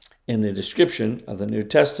 In the description of the New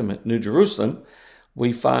Testament, New Jerusalem,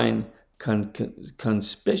 we find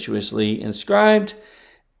conspicuously inscribed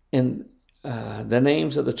in the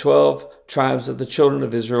names of the 12 tribes of the children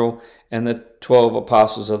of Israel and the 12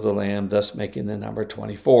 apostles of the Lamb, thus making the number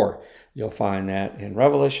 24. You'll find that in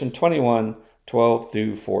Revelation 21, 12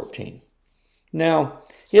 through 14. Now,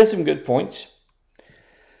 he has some good points.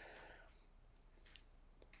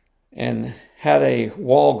 And had a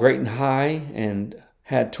wall great and high, and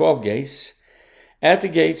had 12 gates. At the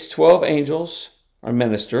gates, 12 angels are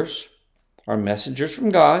ministers, are messengers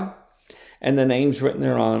from God, and the names written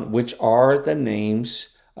thereon, which are the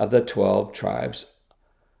names of the 12 tribes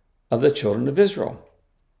of the children of Israel.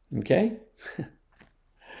 Okay?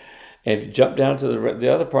 And jump down to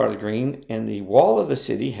the other part of the green, and the wall of the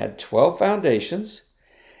city had 12 foundations,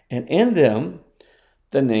 and in them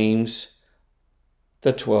the names,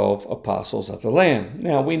 the 12 apostles of the Lamb.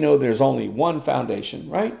 Now, we know there's only one foundation,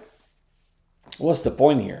 right? What's the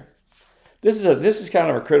point here? This is kind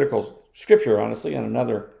of a critical scripture, honestly, on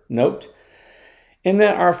another note, in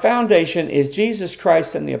that our foundation is Jesus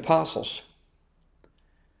Christ and the apostles.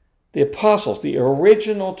 The apostles, the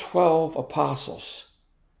original 12 apostles.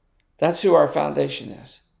 That's who our foundation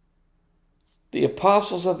is. The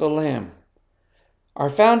apostles of the Lamb. Our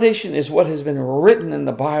foundation is what has been written in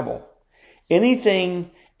the Bible.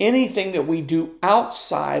 Anything that we do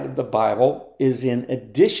outside of the Bible is in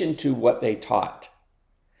addition to what they taught.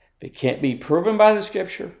 If it can't be proven by the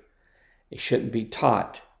Scripture, it shouldn't be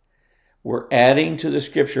taught. We're adding to the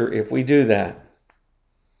Scripture if we do that.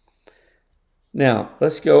 Now,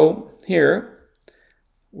 let's go here.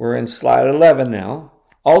 We're in slide 11 now.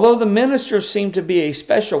 Although the ministers seem to be a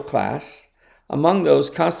special class among those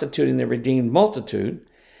constituting the redeemed multitude,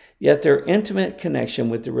 yet their intimate connection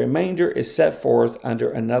with the remainder is set forth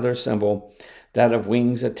under another symbol, that of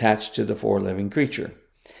wings attached to the four living creature.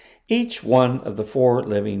 Each one of the four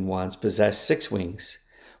living ones possess 6 wings,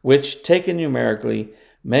 which, taken numerically,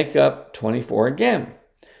 make up 24 again.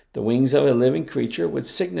 The wings of a living creature would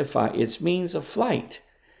signify its means of flight,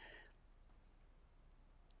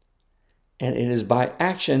 and it is by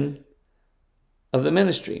action of the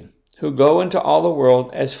ministry, who go into all the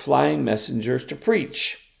world as flying messengers to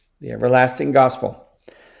preach the everlasting gospel,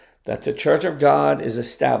 that the church of God is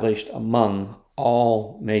established among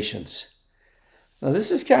all nations. Now,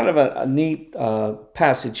 this is kind of a neat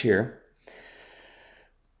passage here,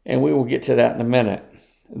 and we will get to that in a minute.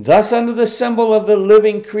 Thus, under the symbol of the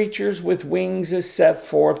living creatures with wings is set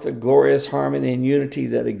forth the glorious harmony and unity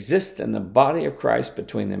that exists in the body of Christ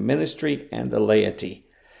between the ministry and the laity.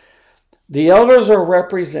 The elders are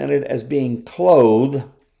represented as being clothed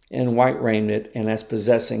in white raiment and as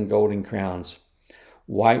possessing golden crowns.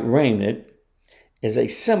 White raiment is a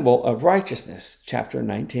symbol of righteousness, chapter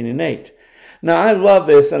 19 and 8. Now, I love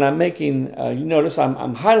this, and I'm making, you notice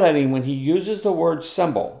I'm highlighting when he uses the word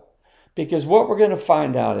symbol, because what we're going to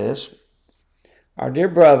find out is our dear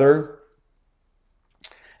brother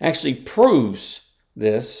actually proves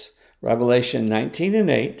this, Revelation 19 and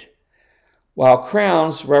 8, while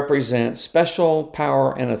crowns represent special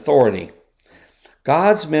power and authority.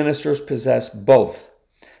 God's ministers possess both.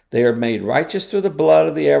 They are made righteous through the blood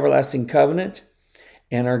of the everlasting covenant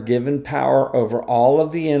and are given power over all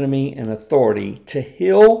of the enemy and authority to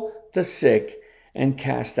heal the sick and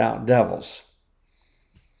cast out devils.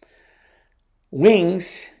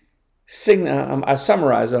 Wings, I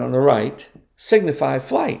summarize it on the right, signify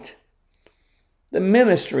flight. The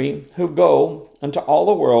ministry who go unto all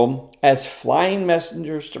the world as flying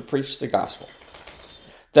messengers to preach the gospel.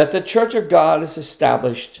 That the church of God is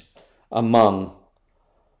established among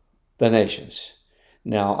the nations.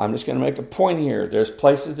 Now, I'm just going to make a point here. There's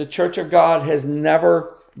places the church of God has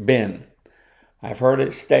never been. I've heard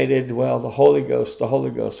it stated, well, the Holy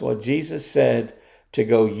Ghost. Well, Jesus said to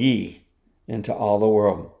go ye into all the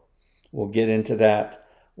world. We'll get into that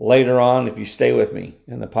later on if you stay with me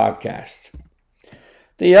in the podcast.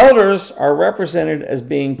 The elders are represented as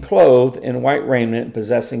being clothed in white raiment,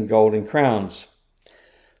 possessing golden crowns.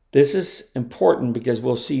 This is important because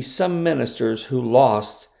we'll see some ministers who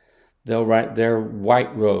lost their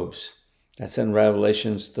white robes. That's in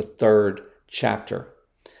Revelations, the 3rd chapter.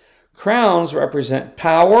 Crowns represent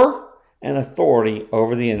power and authority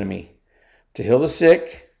over the enemy, to heal the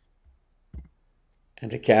sick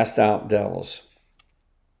and to cast out devils.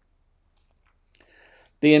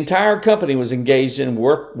 The entire company was engaged in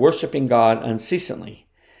worshiping God unceasingly,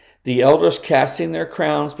 the elders casting their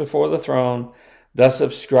crowns before the throne, thus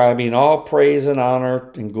ascribing all praise and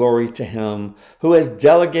honor and glory to him who has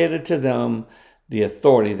delegated to them the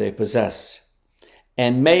authority they possess.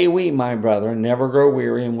 And may we, my brethren, never grow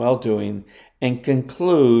weary in well-doing, and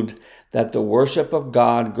conclude that the worship of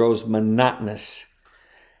God grows monotonous.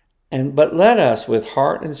 But let us with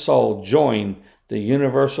heart and soul join the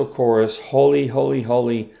universal chorus, Holy, holy,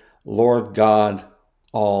 holy, Lord God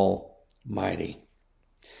Almighty.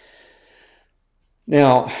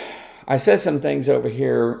 Now, I said some things over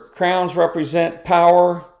here. Crowns represent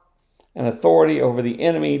power and authority over the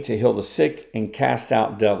enemy to heal the sick and cast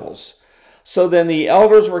out devils. So then the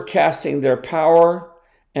elders were casting their power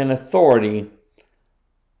and authority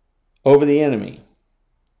over the enemy.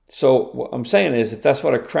 So what I'm saying is, if that's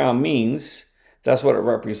what a crown means, if that's what it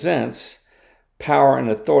represents, power and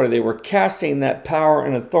authority, they were casting that power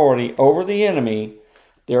and authority over the enemy,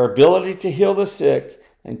 their ability to heal the sick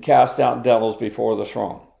and cast out devils before the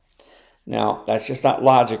throne. Now, that's just not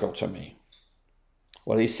logical to me.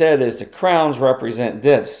 What he said is the crowns represent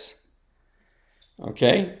this.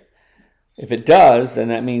 Okay? If it does, then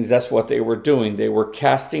that means that's what they were doing. They were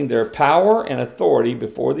casting their power and authority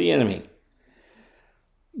before the enemy.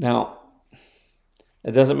 Now,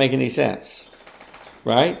 it doesn't make any sense,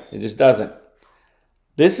 right? It just doesn't.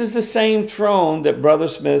 This is the same throne that Brother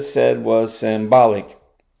Smith said was symbolic.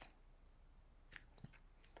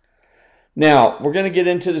 Now, we're going to get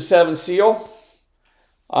into the seventh seal.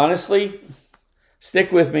 Honestly,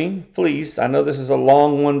 stick with me, please. I know this is a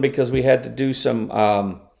long one because we had to do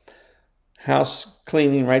some house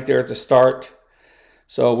cleaning right there at the start.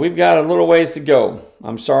 So we've got a little ways to go.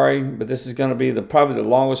 I'm sorry, but this is going to be probably the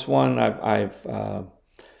longest one. I've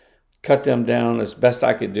cut them down as best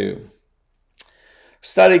I could do.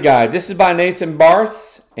 Study guide. This is by Nathan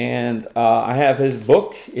Barth, and I have his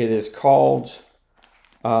book. It is called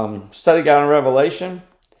Study Guide on Revelation.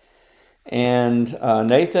 And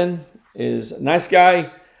Nathan is a nice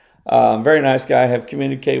guy, very nice guy. I have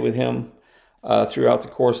communicated with him throughout the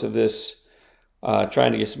course of this,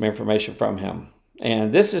 trying to get some information from him.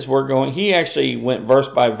 And this is where he actually went verse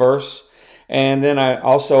by verse. And then I'm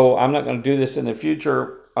not going to do this in the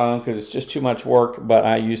future because it's just too much work, but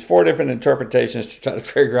I used 4 different interpretations to try to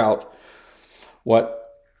figure out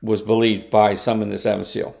what was believed by some in the seventh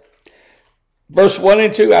seal. Verse 1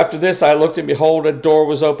 and 2, after this I looked, and behold, a door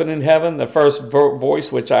was open in heaven. The first voice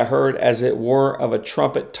which I heard, as it were of a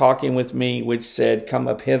trumpet talking with me, which said, Come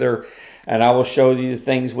up hither, and I will show you the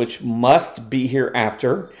things which must be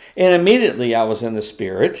hereafter. And immediately I was in the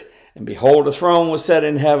Spirit, and behold, a throne was set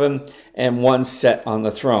in heaven, and one sat on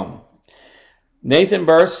the throne. Nathan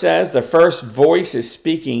Barth says the first voice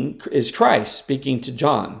is Christ speaking to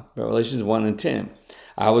John, Revelations 1 and 10.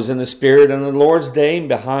 I was in the Spirit on the Lord's day, and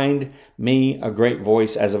behind me a great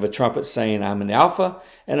voice as of a trumpet saying, I'm an Alpha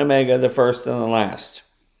and Omega, the first and the last.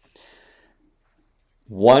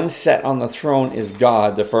 One set on the throne is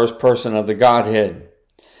God, the first person of the Godhead.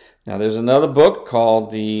 Now there's another book called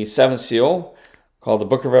the Seventh Seal, called the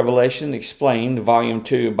Book of Revelation Explained, Volume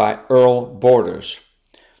 2 by Earl Borders.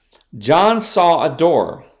 John saw a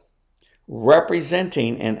door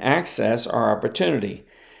representing an access or opportunity.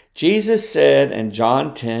 Jesus said in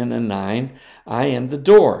John 10 and 9, I am the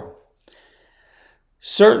door.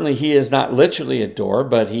 Certainly he is not literally a door,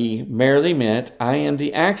 but he merely meant, I am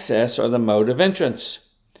the access or the mode of entrance.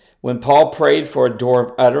 When Paul prayed for a door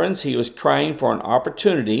of utterance, he was crying for an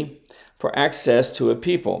opportunity for access to a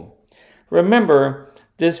people. Remember,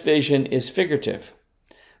 this vision is figurative.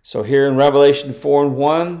 So here in Revelation 4 and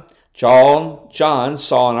 1, John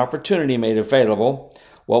saw an opportunity made available.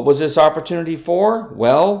 What was this opportunity for?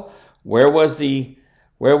 Well, where was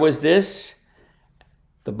this?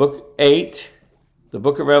 The book 8, the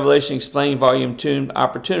Book of Revelation Explained, Volume 2,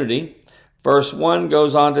 Opportunity. Verse 1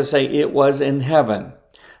 goes on to say it was in heaven,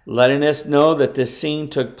 letting us know that this scene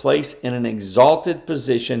took place in an exalted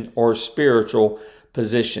position or spiritual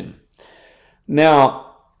position.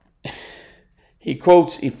 Now, he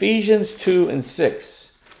quotes Ephesians 2 and 6.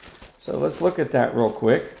 So let's look at that real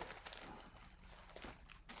quick.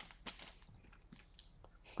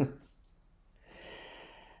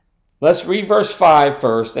 Let's read verse 5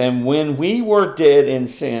 first. And when we were dead in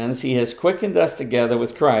sins, he has quickened us together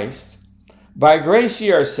with Christ. By grace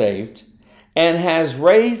ye are saved, and has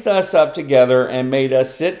raised us up together and made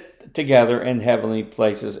us sit together in heavenly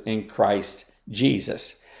places in Christ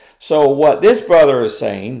Jesus. So what this brother is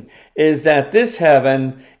saying is that this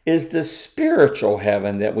heaven is the spiritual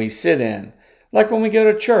heaven that we sit in. Like when we go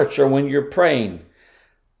to church or when you're praying.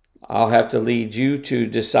 I'll have to lead you to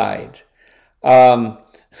decide.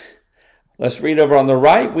 Let's read over on the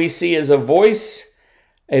right. We see as a voice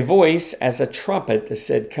as a trumpet that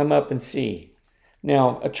said, "Come up and see."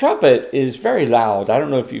 Now, a trumpet is very loud. I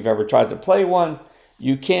don't know if you've ever tried to play one.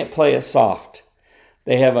 You can't play it soft.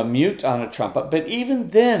 They have a mute on a trumpet, but even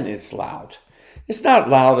then it's loud. It's not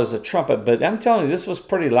loud as a trumpet, but I'm telling you, this was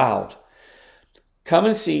pretty loud. Come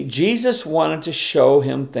and see. Jesus wanted to show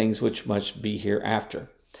him things which must be hereafter.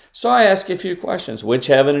 So I ask you a few questions. Which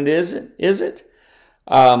heaven is it?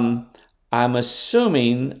 I'm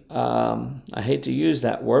assuming, I hate to use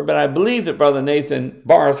that word, but I believe that Brother Nathan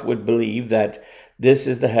Barth would believe that this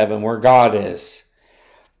is the heaven where God is,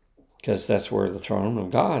 because that's where the throne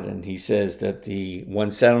of God, and he says that the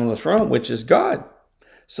one sat on the throne, which is God.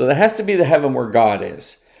 So that has to be the heaven where God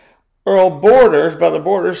is. Brother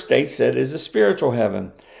Borders states that it is a spiritual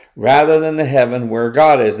heaven rather than the heaven where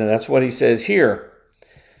God is. And that's what he says here.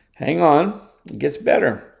 Hang on, it gets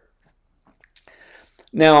better.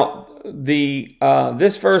 Now,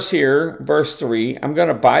 this verse here, verse 3, I'm going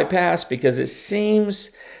to bypass because it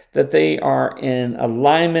seems that they are in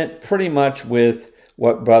alignment pretty much with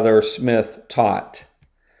what Brother Smith taught.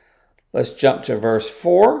 Let's jump to verse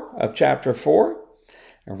 4 of chapter 4.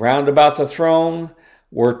 And round about the throne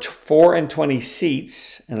were 24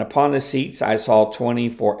 seats, and upon the seats I saw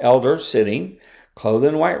 24 elders sitting, clothed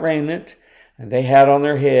in white raiment, and they had on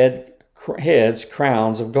their heads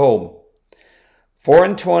crowns of gold.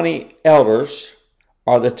 24 elders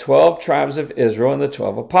are the 12 tribes of Israel and the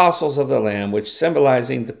 12 apostles of the Lamb, which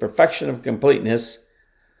symbolizing the perfection of completeness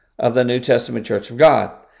of the New Testament Church of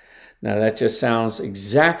God. Now that just sounds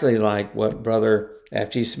exactly like what Brother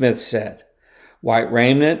F.G. Smith said. White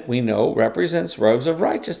raiment, we know, represents robes of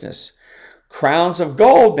righteousness. Crowns of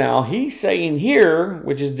gold, now he's saying here,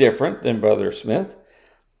 which is different than Brother Smith,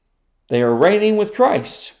 they are reigning with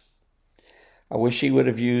Christ. I wish he would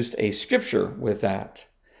have used a scripture with that.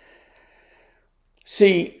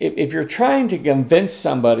 See, if you're trying to convince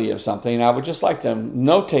somebody of something, I would just like to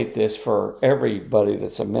notate this for everybody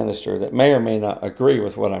that's a minister that may or may not agree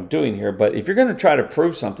with what I'm doing here. But if you're going to try to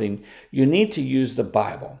prove something, you need to use the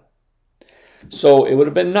Bible. So it would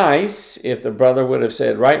have been nice if the brother would have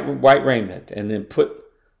said white raiment and then put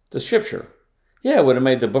the scripture. Yeah, it would have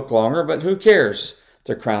made the book longer, but who cares?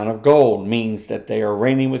 The crown of gold means that they are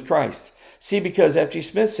reigning with Christ. See, because F.G.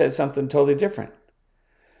 Smith said something totally different.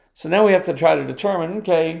 So now we have to try to determine,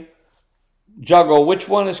 okay, juggle which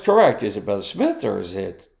one is correct. Is it Brother Smith or is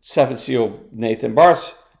it Seventh Seal Nathan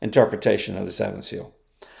Barth's interpretation of the Seventh Seal?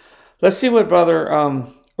 Let's see what Brother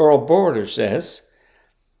Earl Borders says.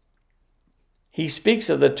 He speaks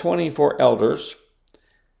of the 24 elders,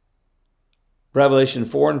 Revelation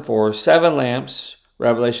 4 and 4, 7 lamps,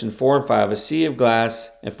 Revelation 4 and 5, a sea of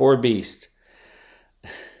glass, and 4 beasts.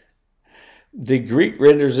 The Greek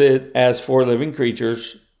renders it as 4 living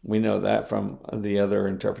creatures. We know that from the other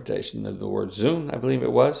interpretation of the word zoon, I believe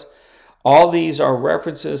it was. All these are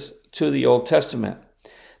references to the Old Testament.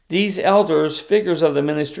 These elders, figures of the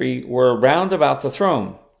ministry, were round about the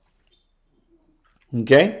throne.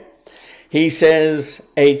 Okay? He says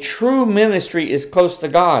a true ministry is close to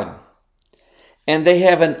God, and they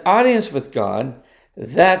have an audience with God,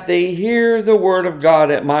 that they hear the word of God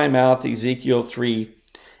at my mouth, Ezekiel 3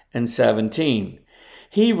 and 17.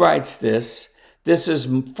 He writes this is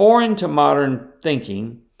foreign to modern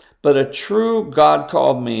thinking, but a true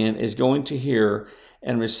God-called man is going to hear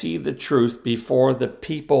and receive the truth before the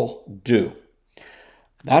people do.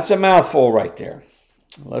 That's a mouthful right there.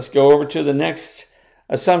 Let's go over to the next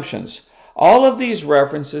assumptions. All of these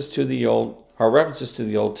references to the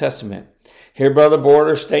Old Testament. Here, Brother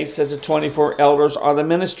Border states that the 24 elders are the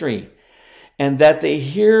ministry, and that they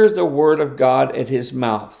hear the word of God at his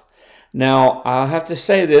mouth. Now, I'll have to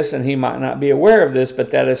say this, and he might not be aware of this,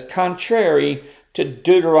 but that is contrary to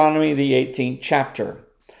Deuteronomy, the 18th chapter,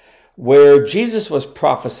 where Jesus was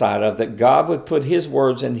prophesied of that God would put his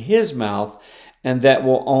words in his mouth, and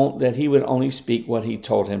that he would only speak what he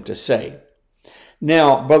told him to say.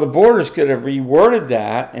 Now, Brother Borders could have reworded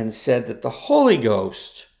that and said that the Holy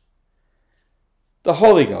Ghost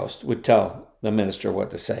would tell the minister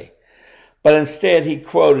what to say. But instead, he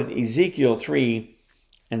quoted Ezekiel 3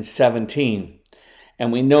 and 17.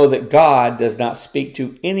 And we know that God does not speak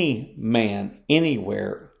to any man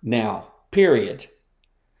anywhere now, period.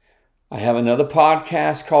 I have another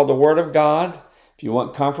podcast called The Word of God. If you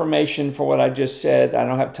want confirmation for what I just said, I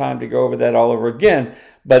don't have time to go over that all over again,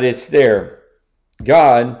 but it's there.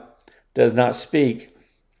 God does not speak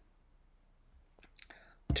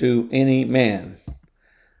to any man.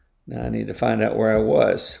 Now I need to find out where I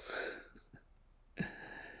was.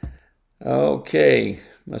 Okay,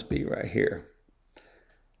 Must be right here.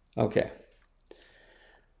 Okay.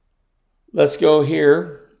 Let's go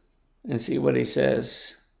here and see what he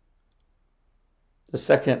says. The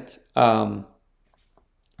second, right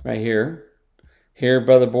here. Here,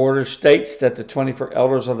 Brother Border states that the 24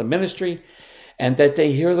 elders are the ministry and that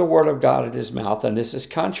they hear the word of God at his mouth. And this is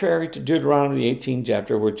contrary to Deuteronomy, the 18th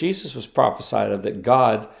chapter, where Jesus was prophesied of that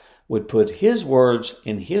God would put his words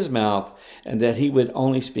in his mouth and that he would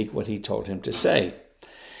only speak what he told him to say.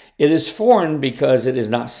 It is foreign because it is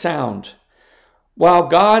not sound. While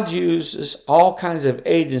God uses all kinds of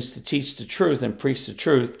agents to teach the truth and preach the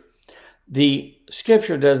truth, the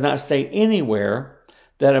scripture does not state anywhere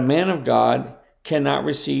that a man of God cannot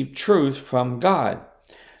receive truth from God.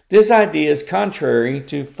 This idea is contrary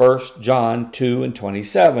to 1 John 2 and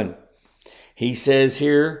 27. He says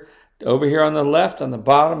here, over here on the left, on the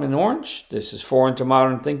bottom in orange, this is foreign to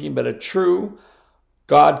modern thinking, but a true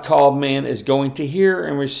God-called man is going to hear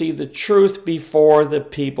and receive the truth before the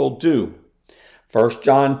people do. 1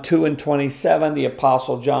 John 2 and 27, the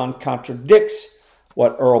Apostle John contradicts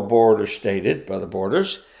what Earl Borders stated, Brother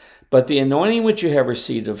Borders. But the anointing which you have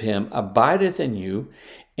received of him abideth in you,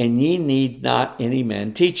 and ye need not any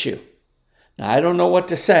man teach you. Now, I don't know what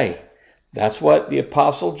to say. That's what the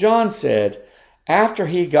Apostle John said after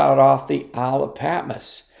he got off the Isle of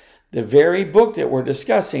Patmos. The very book that we're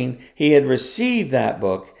discussing, he had received that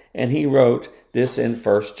book, and he wrote this in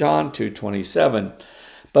 1 John 2:27.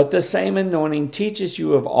 But the same anointing teaches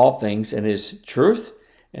you of all things, and is truth,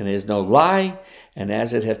 and is no lie, and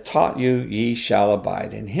as it hath taught you, ye shall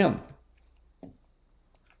abide in him.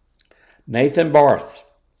 Nathan Barth.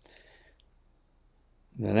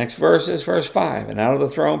 The next verse is verse 5. And out of the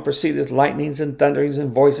throne proceedeth lightnings and thunderings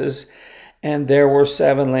and voices, and there were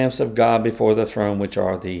 7 lamps of God before the throne, which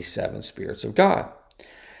are the 7 spirits of God.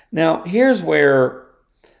 Now, here's where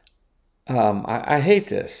I hate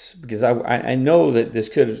this, because I know that this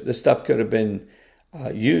stuff could have been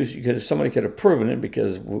used. Somebody could have proven it,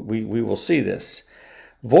 because we will see this.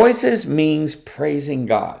 Voices means praising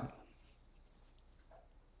God.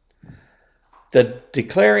 The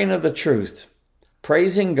declaring of the truth,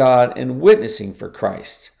 praising God and witnessing for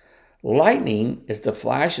Christ. Lightning is the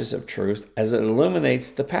flashes of truth as it illuminates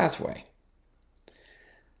the pathway.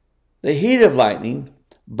 The heat of lightning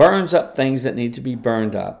burns up things that need to be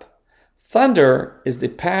burned up. Thunder is the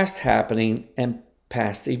past happening and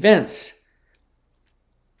past events.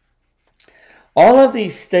 All of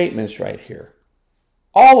these statements right here,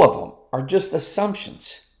 all of them are just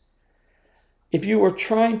assumptions. If you were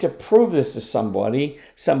trying to prove this to somebody,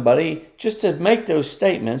 just to make those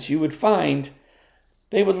statements, you would find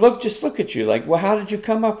they would just look at you like, well, how did you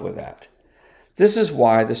come up with that? This is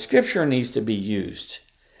why the scripture needs to be used.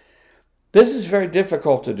 This is very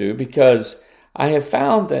difficult to do, because I have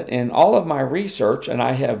found that in all of my research, and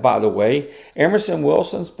I have, by the way, Emerson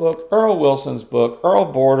Wilson's book, Earl Wilson's book,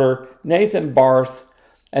 Earl Border, Nathan Barth,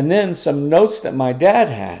 and then some notes that my dad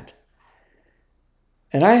had.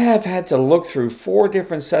 And I have had to look through 4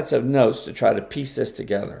 different sets of notes to try to piece this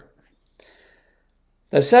together.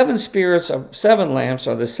 The 7 lamps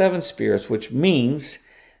are the 7 spirits, which means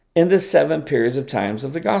in the 7 periods of times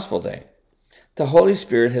of the gospel day, the Holy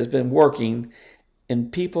Spirit has been working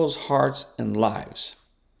in people's hearts and lives.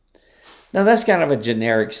 Now, that's kind of a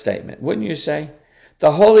generic statement, wouldn't you say?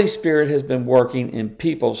 The Holy Spirit has been working in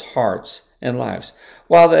people's hearts and lives.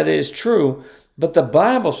 While that is true, but the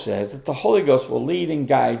Bible says that the Holy Ghost will lead and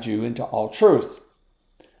guide you into all truth.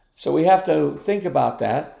 So we have to think about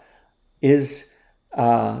that. This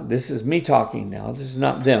is me talking now. This is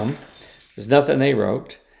not them. There's nothing they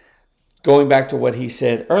wrote. Going back to what he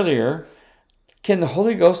said earlier, can the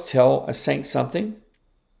Holy Ghost tell a saint something?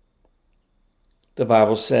 The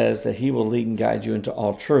Bible says that he will lead and guide you into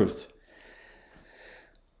all truth.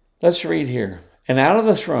 Let's read here. And out of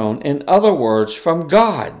the throne, in other words, from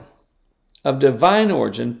God, of divine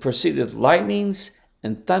origin, proceeded lightnings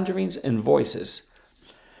and thunderings and voices.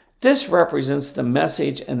 This represents the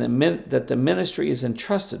message and that the ministry is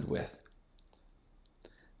entrusted with.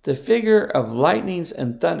 The figure of lightnings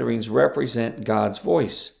and thunderings represent God's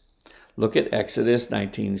voice. Look at Exodus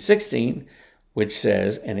 19:16, which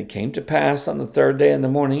says, And it came to pass on the 3rd day in the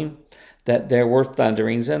morning that there were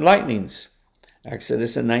thunderings and lightnings.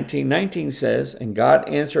 Exodus 19:19 says, And God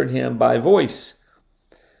answered him by voice.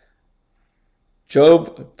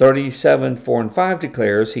 Job 37:4-5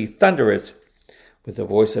 declares, He thundereth with the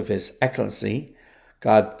voice of his excellency.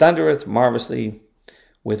 God thundereth marvelously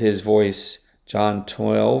with his voice. John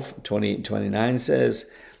 12:28-29 says,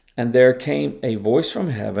 And there came a voice from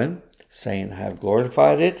heaven, saying, I have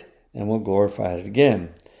glorified it, and will glorify it again.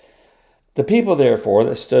 The people, therefore,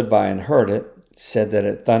 that stood by and heard it, said that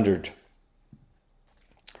it thundered.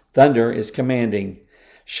 Thunder is commanding.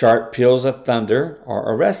 Sharp peals of thunder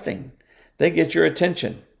are arresting. They get your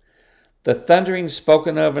attention. The thundering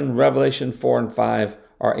spoken of in Revelation 4 and 5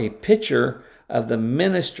 are a picture of the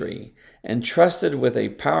ministry entrusted with a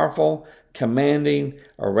powerful, commanding,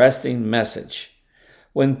 arresting message.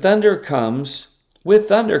 With thunder comes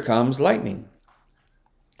lightning.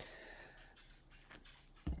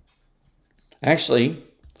 Actually,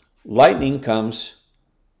 lightning comes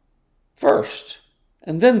first,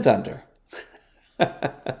 and then thunder.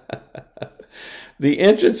 The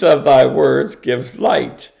entrance of thy words gives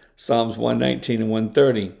light. Psalms 119 and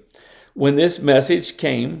 130. When this message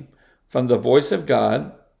came from the voice of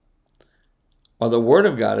God, or the word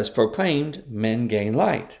of God is proclaimed, men gain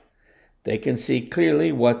light. They can see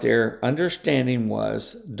clearly what their understanding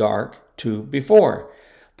was dark to before.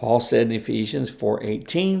 Paul said in Ephesians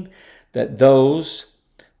 4:18 that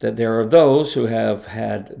there are those who have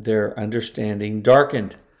had their understanding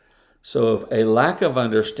darkened. So if a lack of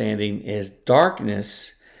understanding is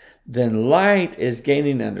darkness, then light is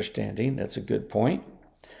gaining understanding. That's a good point.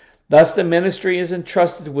 Thus the ministry is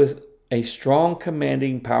entrusted with a strong,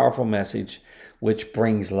 commanding, powerful message which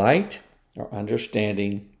brings light or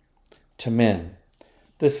understanding to men.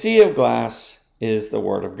 The sea of glass is the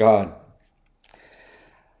Word of God.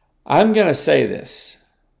 I'm going to say this.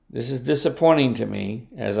 This is disappointing to me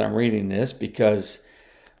as I'm reading this because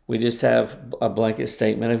we just have a blanket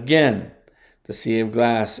statement again. The sea of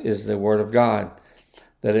glass is the Word of God.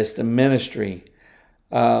 That is the ministry.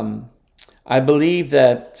 I believe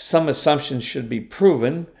that some assumptions should be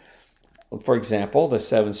proven. For example, the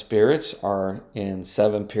seven spirits are in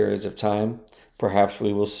 7 periods of time. Perhaps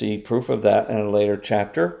we will see proof of that in a later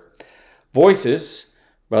chapter. Voices,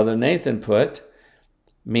 Brother Nathan put,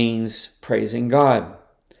 means praising God.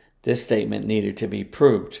 This statement needed to be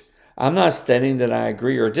proved. I'm not stating that I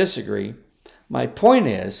agree or disagree. My point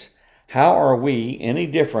is, how are we any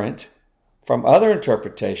different from other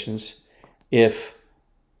interpretations if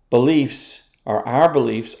beliefs or our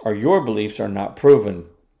beliefs or your beliefs are not proven?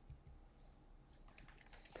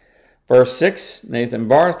 Verse 6, Nathan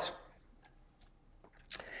Barth.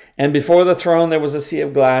 And before the throne there was a sea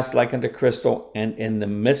of glass like unto crystal, and in the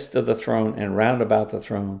midst of the throne and round about the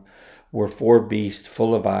throne were 4 beasts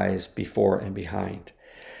full of eyes before and behind.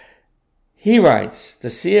 He writes, the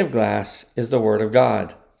sea of glass is the Word of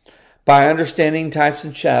God. By understanding types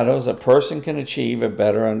and shadows, a person can achieve a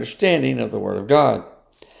better understanding of the Word of God.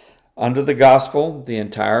 Under the gospel, the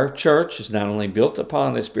entire church is not only built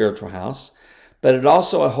upon a spiritual house, but it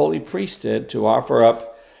also a holy priesthood to offer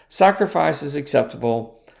up sacrifices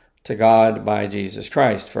acceptable to God by Jesus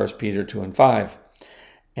Christ, 1 Peter 2 and 5.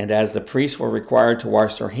 And as the priests were required to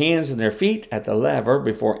wash their hands and their feet at the laver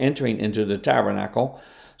before entering into the tabernacle,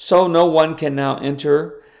 so no one can now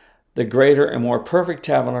enter the greater and more perfect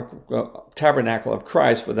tabernacle of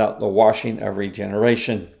Christ without the washing of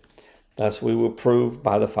regeneration. Thus we will prove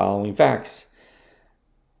by the following facts.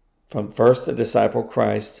 From first, the disciple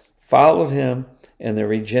Christ followed him in the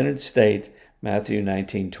regenerate state, Matthew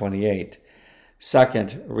 19:28.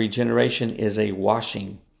 Second, regeneration is a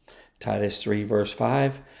washing. Titus 3 verse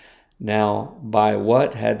 5. Now, by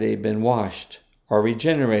what had they been washed or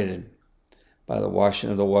regenerated? By the washing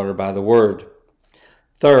of the water by the word.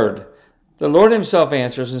 Third, the Lord himself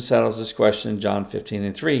answers and settles this question in John 15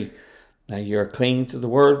 and 3. Now you are clean through the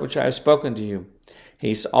word which I have spoken to you.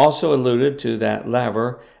 He's also alluded to that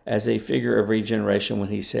laver as a figure of regeneration when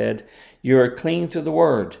he said, you are clean through the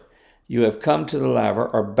word. You have come to the laver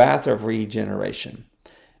or bath of regeneration.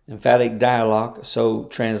 Emphatic dialogue, so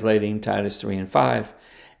translating Titus 3 and 5,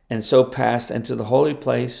 and so passed into the holy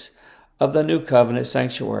place of the new covenant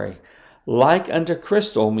sanctuary. Like unto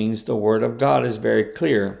crystal means the word of God is very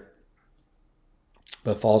clear,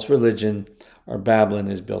 but false religion or Babylon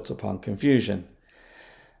is built upon confusion.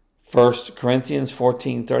 1 Corinthians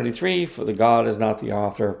 14:33, for the God is not the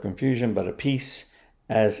author of confusion, but of peace,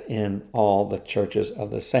 as in all the churches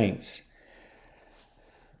of the saints.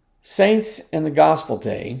 Saints in the gospel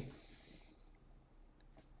day,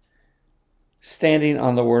 standing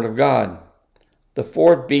on the word of God. The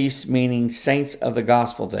 4 beasts meaning saints of the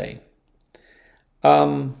gospel day.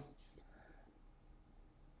 I'm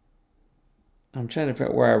trying to figure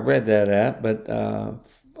out where I read that at, but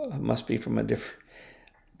it must be from a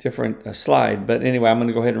different slide. But anyway, I'm going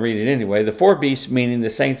to go ahead and read it anyway. The 4 beasts meaning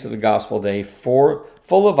the saints of the gospel day, 4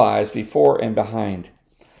 full of eyes before and behind.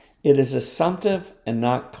 It is assumptive and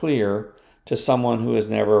not clear to someone who has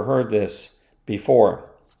never heard this before.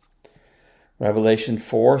 Revelation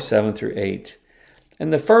 4, 7 through 8.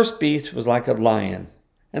 And the first beast was like a lion,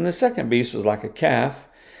 and the second beast was like a calf,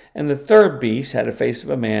 And the third beast had a face of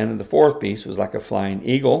a man, and the fourth beast was like a flying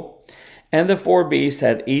eagle. And the four beasts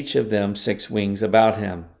had each of them 6 wings about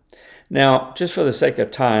him. Now, just for the sake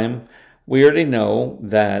of time, we already know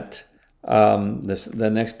that the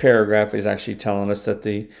next paragraph is actually telling us that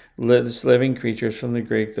this living creatures, from the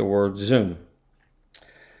Greek, the word zoom.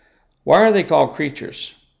 Why are they called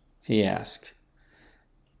creatures? He asked.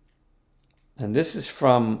 And this is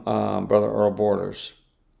from Brother Earl Borders.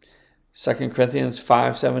 2 Corinthians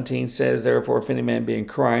 5:17 says, "Therefore, if any man be in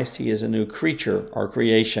Christ, he is a new creature or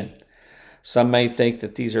creation." Some may think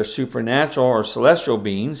that these are supernatural or celestial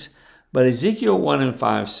beings, but Ezekiel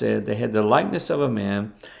 1:5 said they had the likeness of a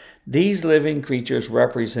man. These living creatures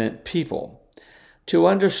represent people. To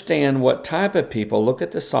understand what type of people, look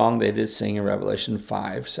at the song they did sing in Revelation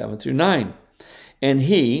 5:7-9. "And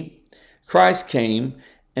he, Christ, came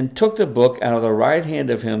and took the book out of the right hand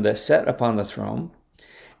of him that sat upon the throne.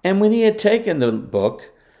 And when he had taken the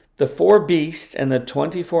book, the 4 beasts and the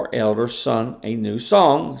 24 elders sung a new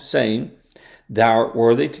song, saying, Thou art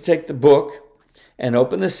worthy to take the book and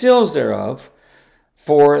open the seals thereof,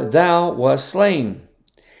 for thou wast slain,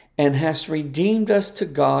 and hast redeemed us to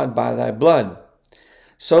God by thy blood.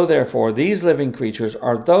 So therefore these living creatures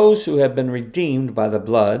are those who have been redeemed by the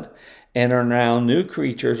blood, and are now new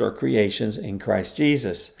creatures or creations in Christ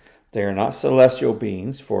Jesus. They are not celestial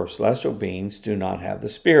beings, for celestial beings do not have the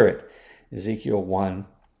Spirit." Ezekiel 1,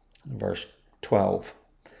 verse 12.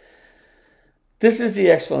 This is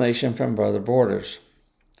the explanation from Brother Borders.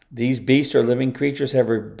 These beasts or living creatures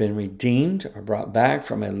have been redeemed or brought back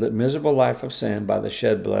from a miserable life of sin by the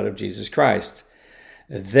shed blood of Jesus Christ.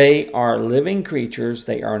 They are living creatures.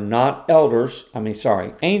 They are not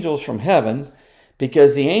angels from heaven,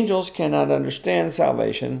 because the angels cannot understand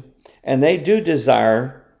salvation, and they do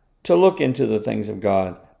desire to look into the things of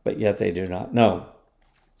God, but yet they do not know.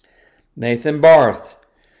 Nathan Barth,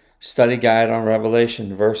 Study Guide on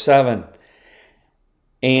Revelation, verse 7.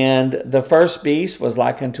 "And the first beast was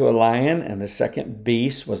like unto a lion, and the second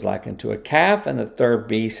beast was like unto a calf, and the third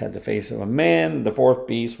beast had the face of a man, the fourth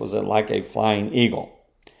beast was like a flying eagle."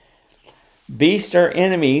 Beasts are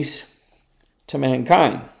enemies to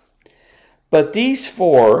mankind. But these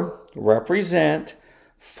 4 represent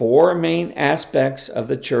 4 main aspects of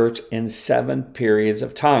the church in 7 periods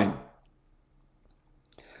of time.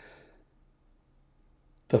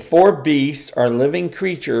 The 4 beasts are living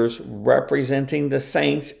creatures representing the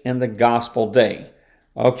saints in the gospel day.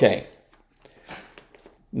 Okay.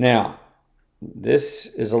 Now,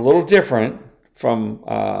 this is a little different from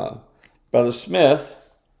Brother Smith.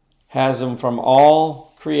 Has them from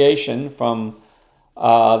all creation, from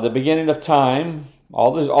the beginning of time.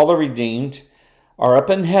 All the redeemed are up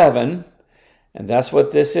in heaven, and that's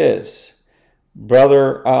what this is.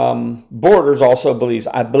 Brother Borders also believes,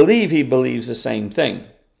 I believe he believes the same thing.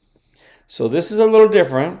 So this is a little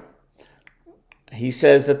different. He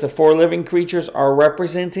says that the 4 living creatures are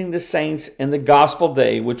representing the saints in the gospel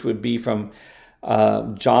day, which would be from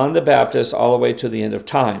John the Baptist all the way to the end of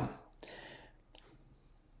time.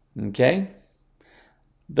 Okay?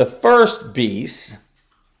 The first beast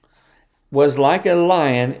was like a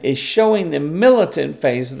lion, is showing the militant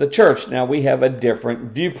phase of the church. Now we have a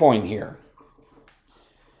different viewpoint here.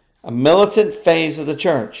 A militant phase of the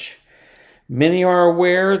church. Many are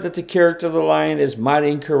aware that the character of the lion is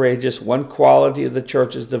mighty and courageous. One quality of the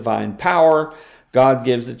church is divine power. God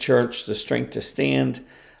gives the church the strength to stand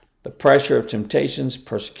the pressure of temptations,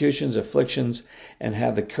 persecutions, afflictions, and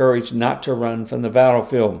have the courage not to run from the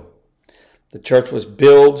battlefield. The church was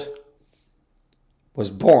born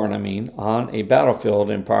on a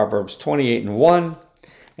battlefield in Proverbs 28:1,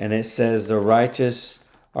 and it says, "The righteous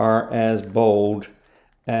are as bold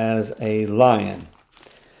as a lion."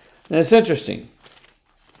 And it's interesting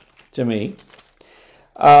to me.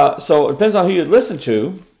 So it depends on who you listen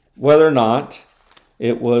to, whether or not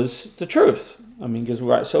it was the truth. I mean,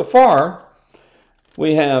 because so far,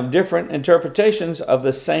 we have different interpretations of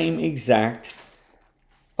the same exact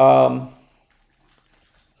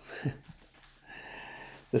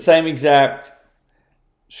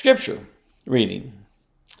scripture reading.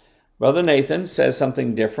 Brother Nathan says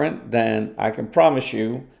something different than, I can promise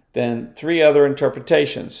you, than 3 other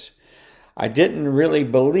interpretations. I didn't really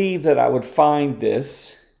believe that I would find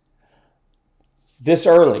this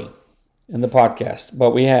early in the podcast, but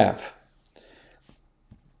we have.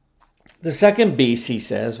 The second beast, he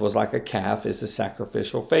says, was like a calf, is the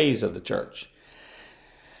sacrificial phase of the church.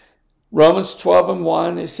 Romans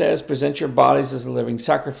 12:1, it says, "Present your bodies as a living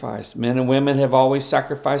sacrifice." Men and women have always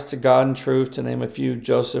sacrificed to God in truth, to name a few: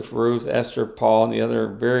 Joseph, Ruth, Esther, Paul,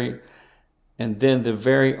 and then the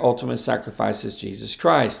very ultimate sacrifice is Jesus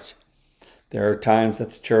Christ. There are times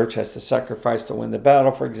that the church has to sacrifice to win the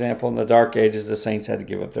battle. For example, in the Dark Ages, the saints had to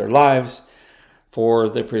give up their lives for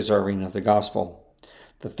the preserving of the gospel.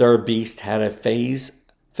 The third beast had a face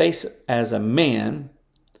as a man,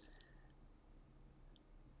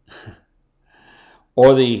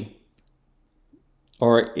 or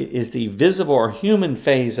is the visible or human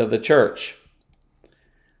phase of the church.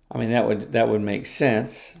 I mean, that would make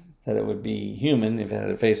sense, that it would be human if it had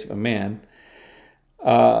the face of a man.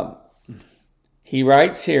 He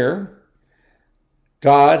writes here,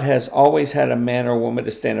 God has always had a man or woman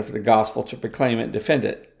to stand up for the gospel, to proclaim it and defend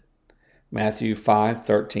it. Matthew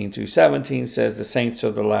 5:13-17 says, the saints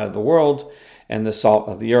are the light of the world and the salt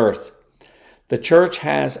of the earth. The church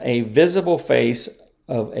has a visible face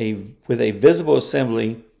with a visible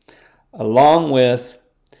assembly, along with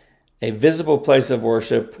a visible place of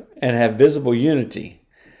worship, and have visible unity.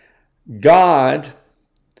 God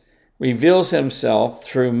reveals himself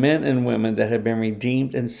through men and women that have been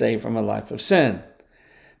redeemed and saved from a life of sin.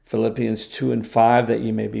 Philippians 2:5, that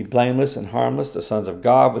you may be blameless and harmless, the sons of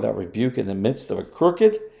God, without rebuke, in the midst of a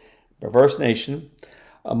crooked, perverse nation,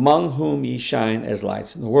 among whom ye shine as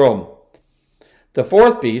lights in the world. The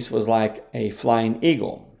fourth beast was like a flying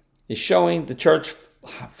eagle. It's showing the church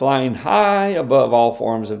flying high above all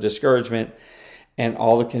forms of discouragement and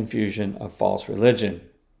all the confusion of false religion.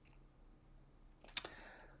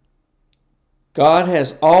 God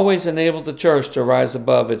has always enabled the church to rise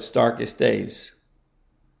above its darkest days.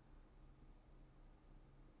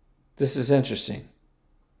 This is interesting.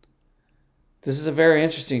 This is a very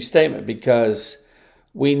interesting statement, because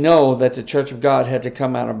we know that the church of God had to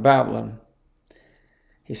come out of Babylon.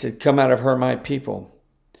 He said, come out of her, my people.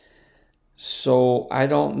 So I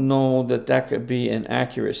don't know that that could be an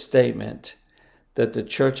accurate statement, that the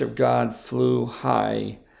church of God flew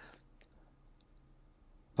high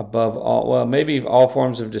above all, well, maybe all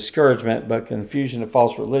forms of discouragement, but confusion of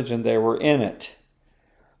false religion, they were in it.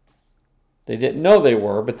 They didn't know they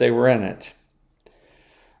were, but they were in it.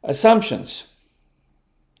 Assumptions.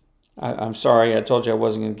 I'm sorry, I told you I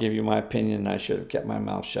wasn't going to give you my opinion, and I should have kept my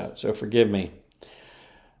mouth shut, so forgive me.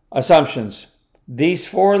 Assumptions. These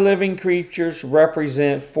four living creatures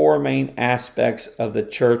represent four main aspects of the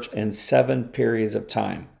church in 7 periods of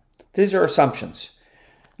time. These are assumptions.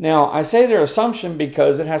 Now, I say they're assumption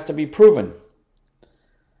because it has to be proven.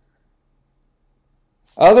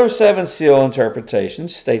 Other 7 seal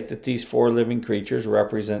interpretations state that these 4 living creatures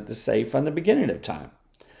represent the saved from the beginning of time.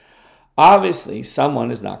 Obviously,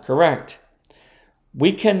 someone is not correct.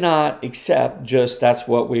 We cannot accept just that's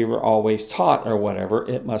what we were always taught or whatever.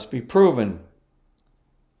 It must be proven.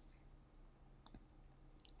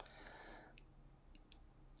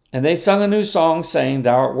 And they sung a new song, saying,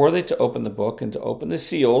 Thou art worthy to open the book and to open the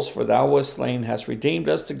seals, for thou wast slain, hast redeemed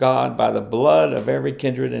us to God by the blood of every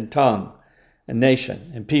kindred and tongue and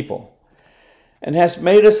nation and people, and hast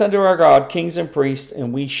made us unto our God kings and priests,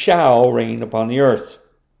 and we shall reign upon the earth.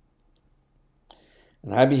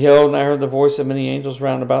 And I beheld, and I heard the voice of many angels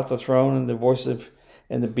round about the throne, and the voice of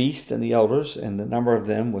the beast and the elders, and the number of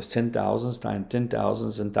them was 10,000 times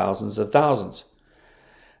 10,000s and thousands of thousands.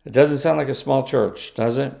 It doesn't sound like a small church,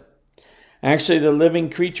 does it? Actually, the living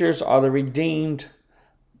creatures are the redeemed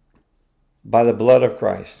by the blood of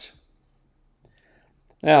Christ.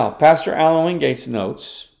 Now, Pastor Alan Wingate's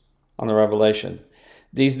notes on the Revelation.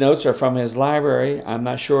 These notes are from his library. I'm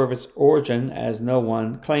not sure of its origin, as no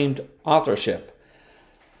one claimed authorship.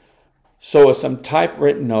 So it's some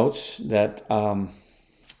typewritten notes that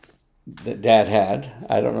Dad had.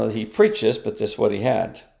 I don't know that he preached this, but this is what he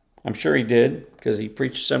had. I'm sure he did, because he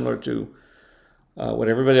preached similar to what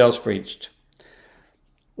everybody else preached.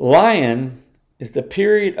 Lion is the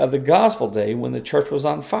period of the gospel day when the church was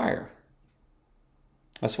on fire.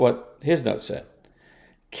 That's what his note said.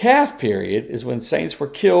 Calf period is when saints were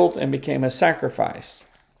killed and became a sacrifice.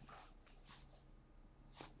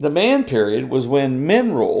 The man period was when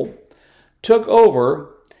men rule took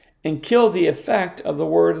over and killed the effect of the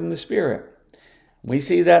word and the spirit. We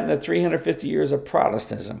see that in the 350 years of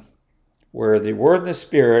Protestantism, where the word and the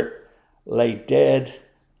spirit lay dead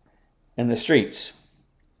in the streets.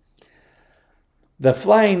 The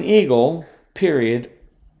flying eagle period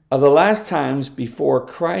of the last times before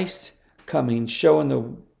Christ's coming, showing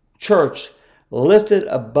the church lifted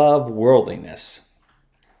above worldliness.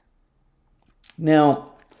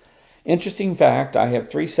 Now, interesting fact, I have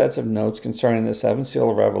 3 sets of notes concerning the 7th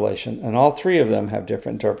seal of Revelation, and all 3 of them have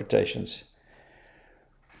different interpretations.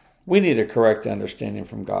 We need a correct understanding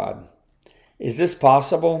from God. Is this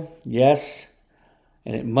possible? Yes.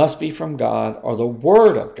 And it must be from God or the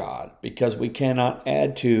Word of God, because we cannot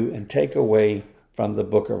add to and take away from the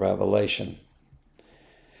book of Revelation.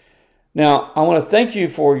 Now, I want to thank you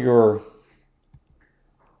for your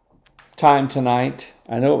time tonight.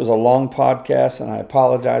 I know it was a long podcast, and I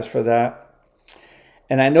apologize for that.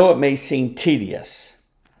 And I know it may seem tedious.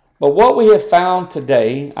 But what we have found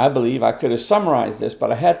today, I believe I could have summarized this,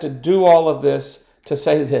 but I had to do all of this to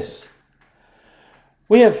say this.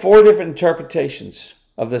 We have 4 different interpretations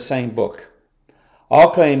of the same book,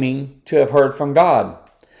 all claiming to have heard from God.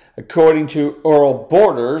 According to oral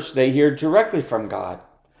borders, they hear directly from God.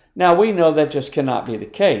 Now, we know that just cannot be the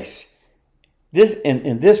case.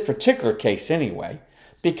 In this particular case anyway,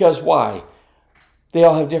 because why? They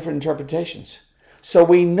all have different interpretations. So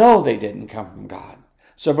we know they didn't come from God.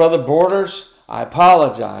 So Brother Borders, I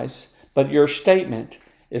apologize, but your statement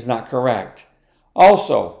is not correct.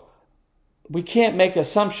 Also, we can't make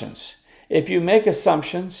assumptions. If you make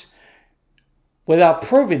assumptions without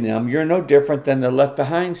proving them, you're no different than the Left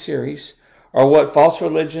Behind series or what false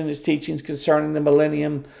religion is teaching concerning the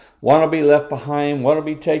millennium. One will be left behind, one will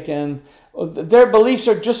be taken. Their beliefs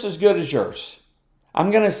are just as good as yours.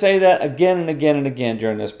 I'm going to say that again and again and again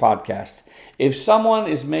during this podcast. If someone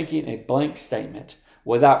is making a blank statement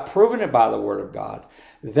without proving it by the Word of God,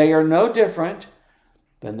 they are no different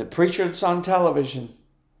than the preacher that's on television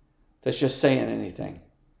that's just saying anything.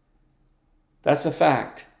 That's a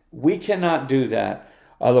fact. We cannot do that.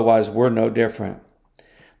 Otherwise, we're no different.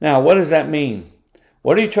 Now, what does that mean?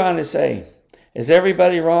 What are you trying to say? Is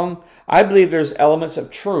everybody wrong? I believe there's elements of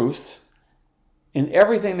truth in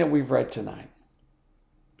everything that we've read tonight.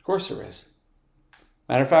 Of course there is.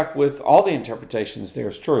 Matter of fact, with all the interpretations,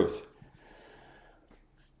 there's truth.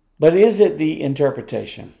 But is it the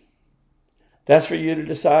interpretation? That's for you to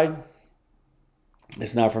decide.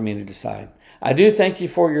 It's not for me to decide. I do thank you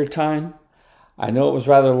for your time. I know it was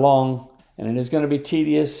rather long, and it is going to be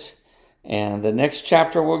tedious. And the next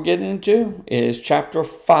chapter we'll get into is chapter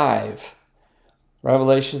 5.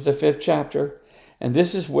 Revelation's the 5th chapter. And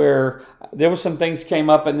this is where there were some things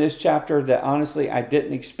came up in this chapter that honestly I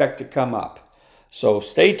didn't expect to come up. So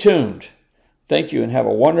stay tuned. Thank you and have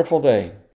a wonderful day.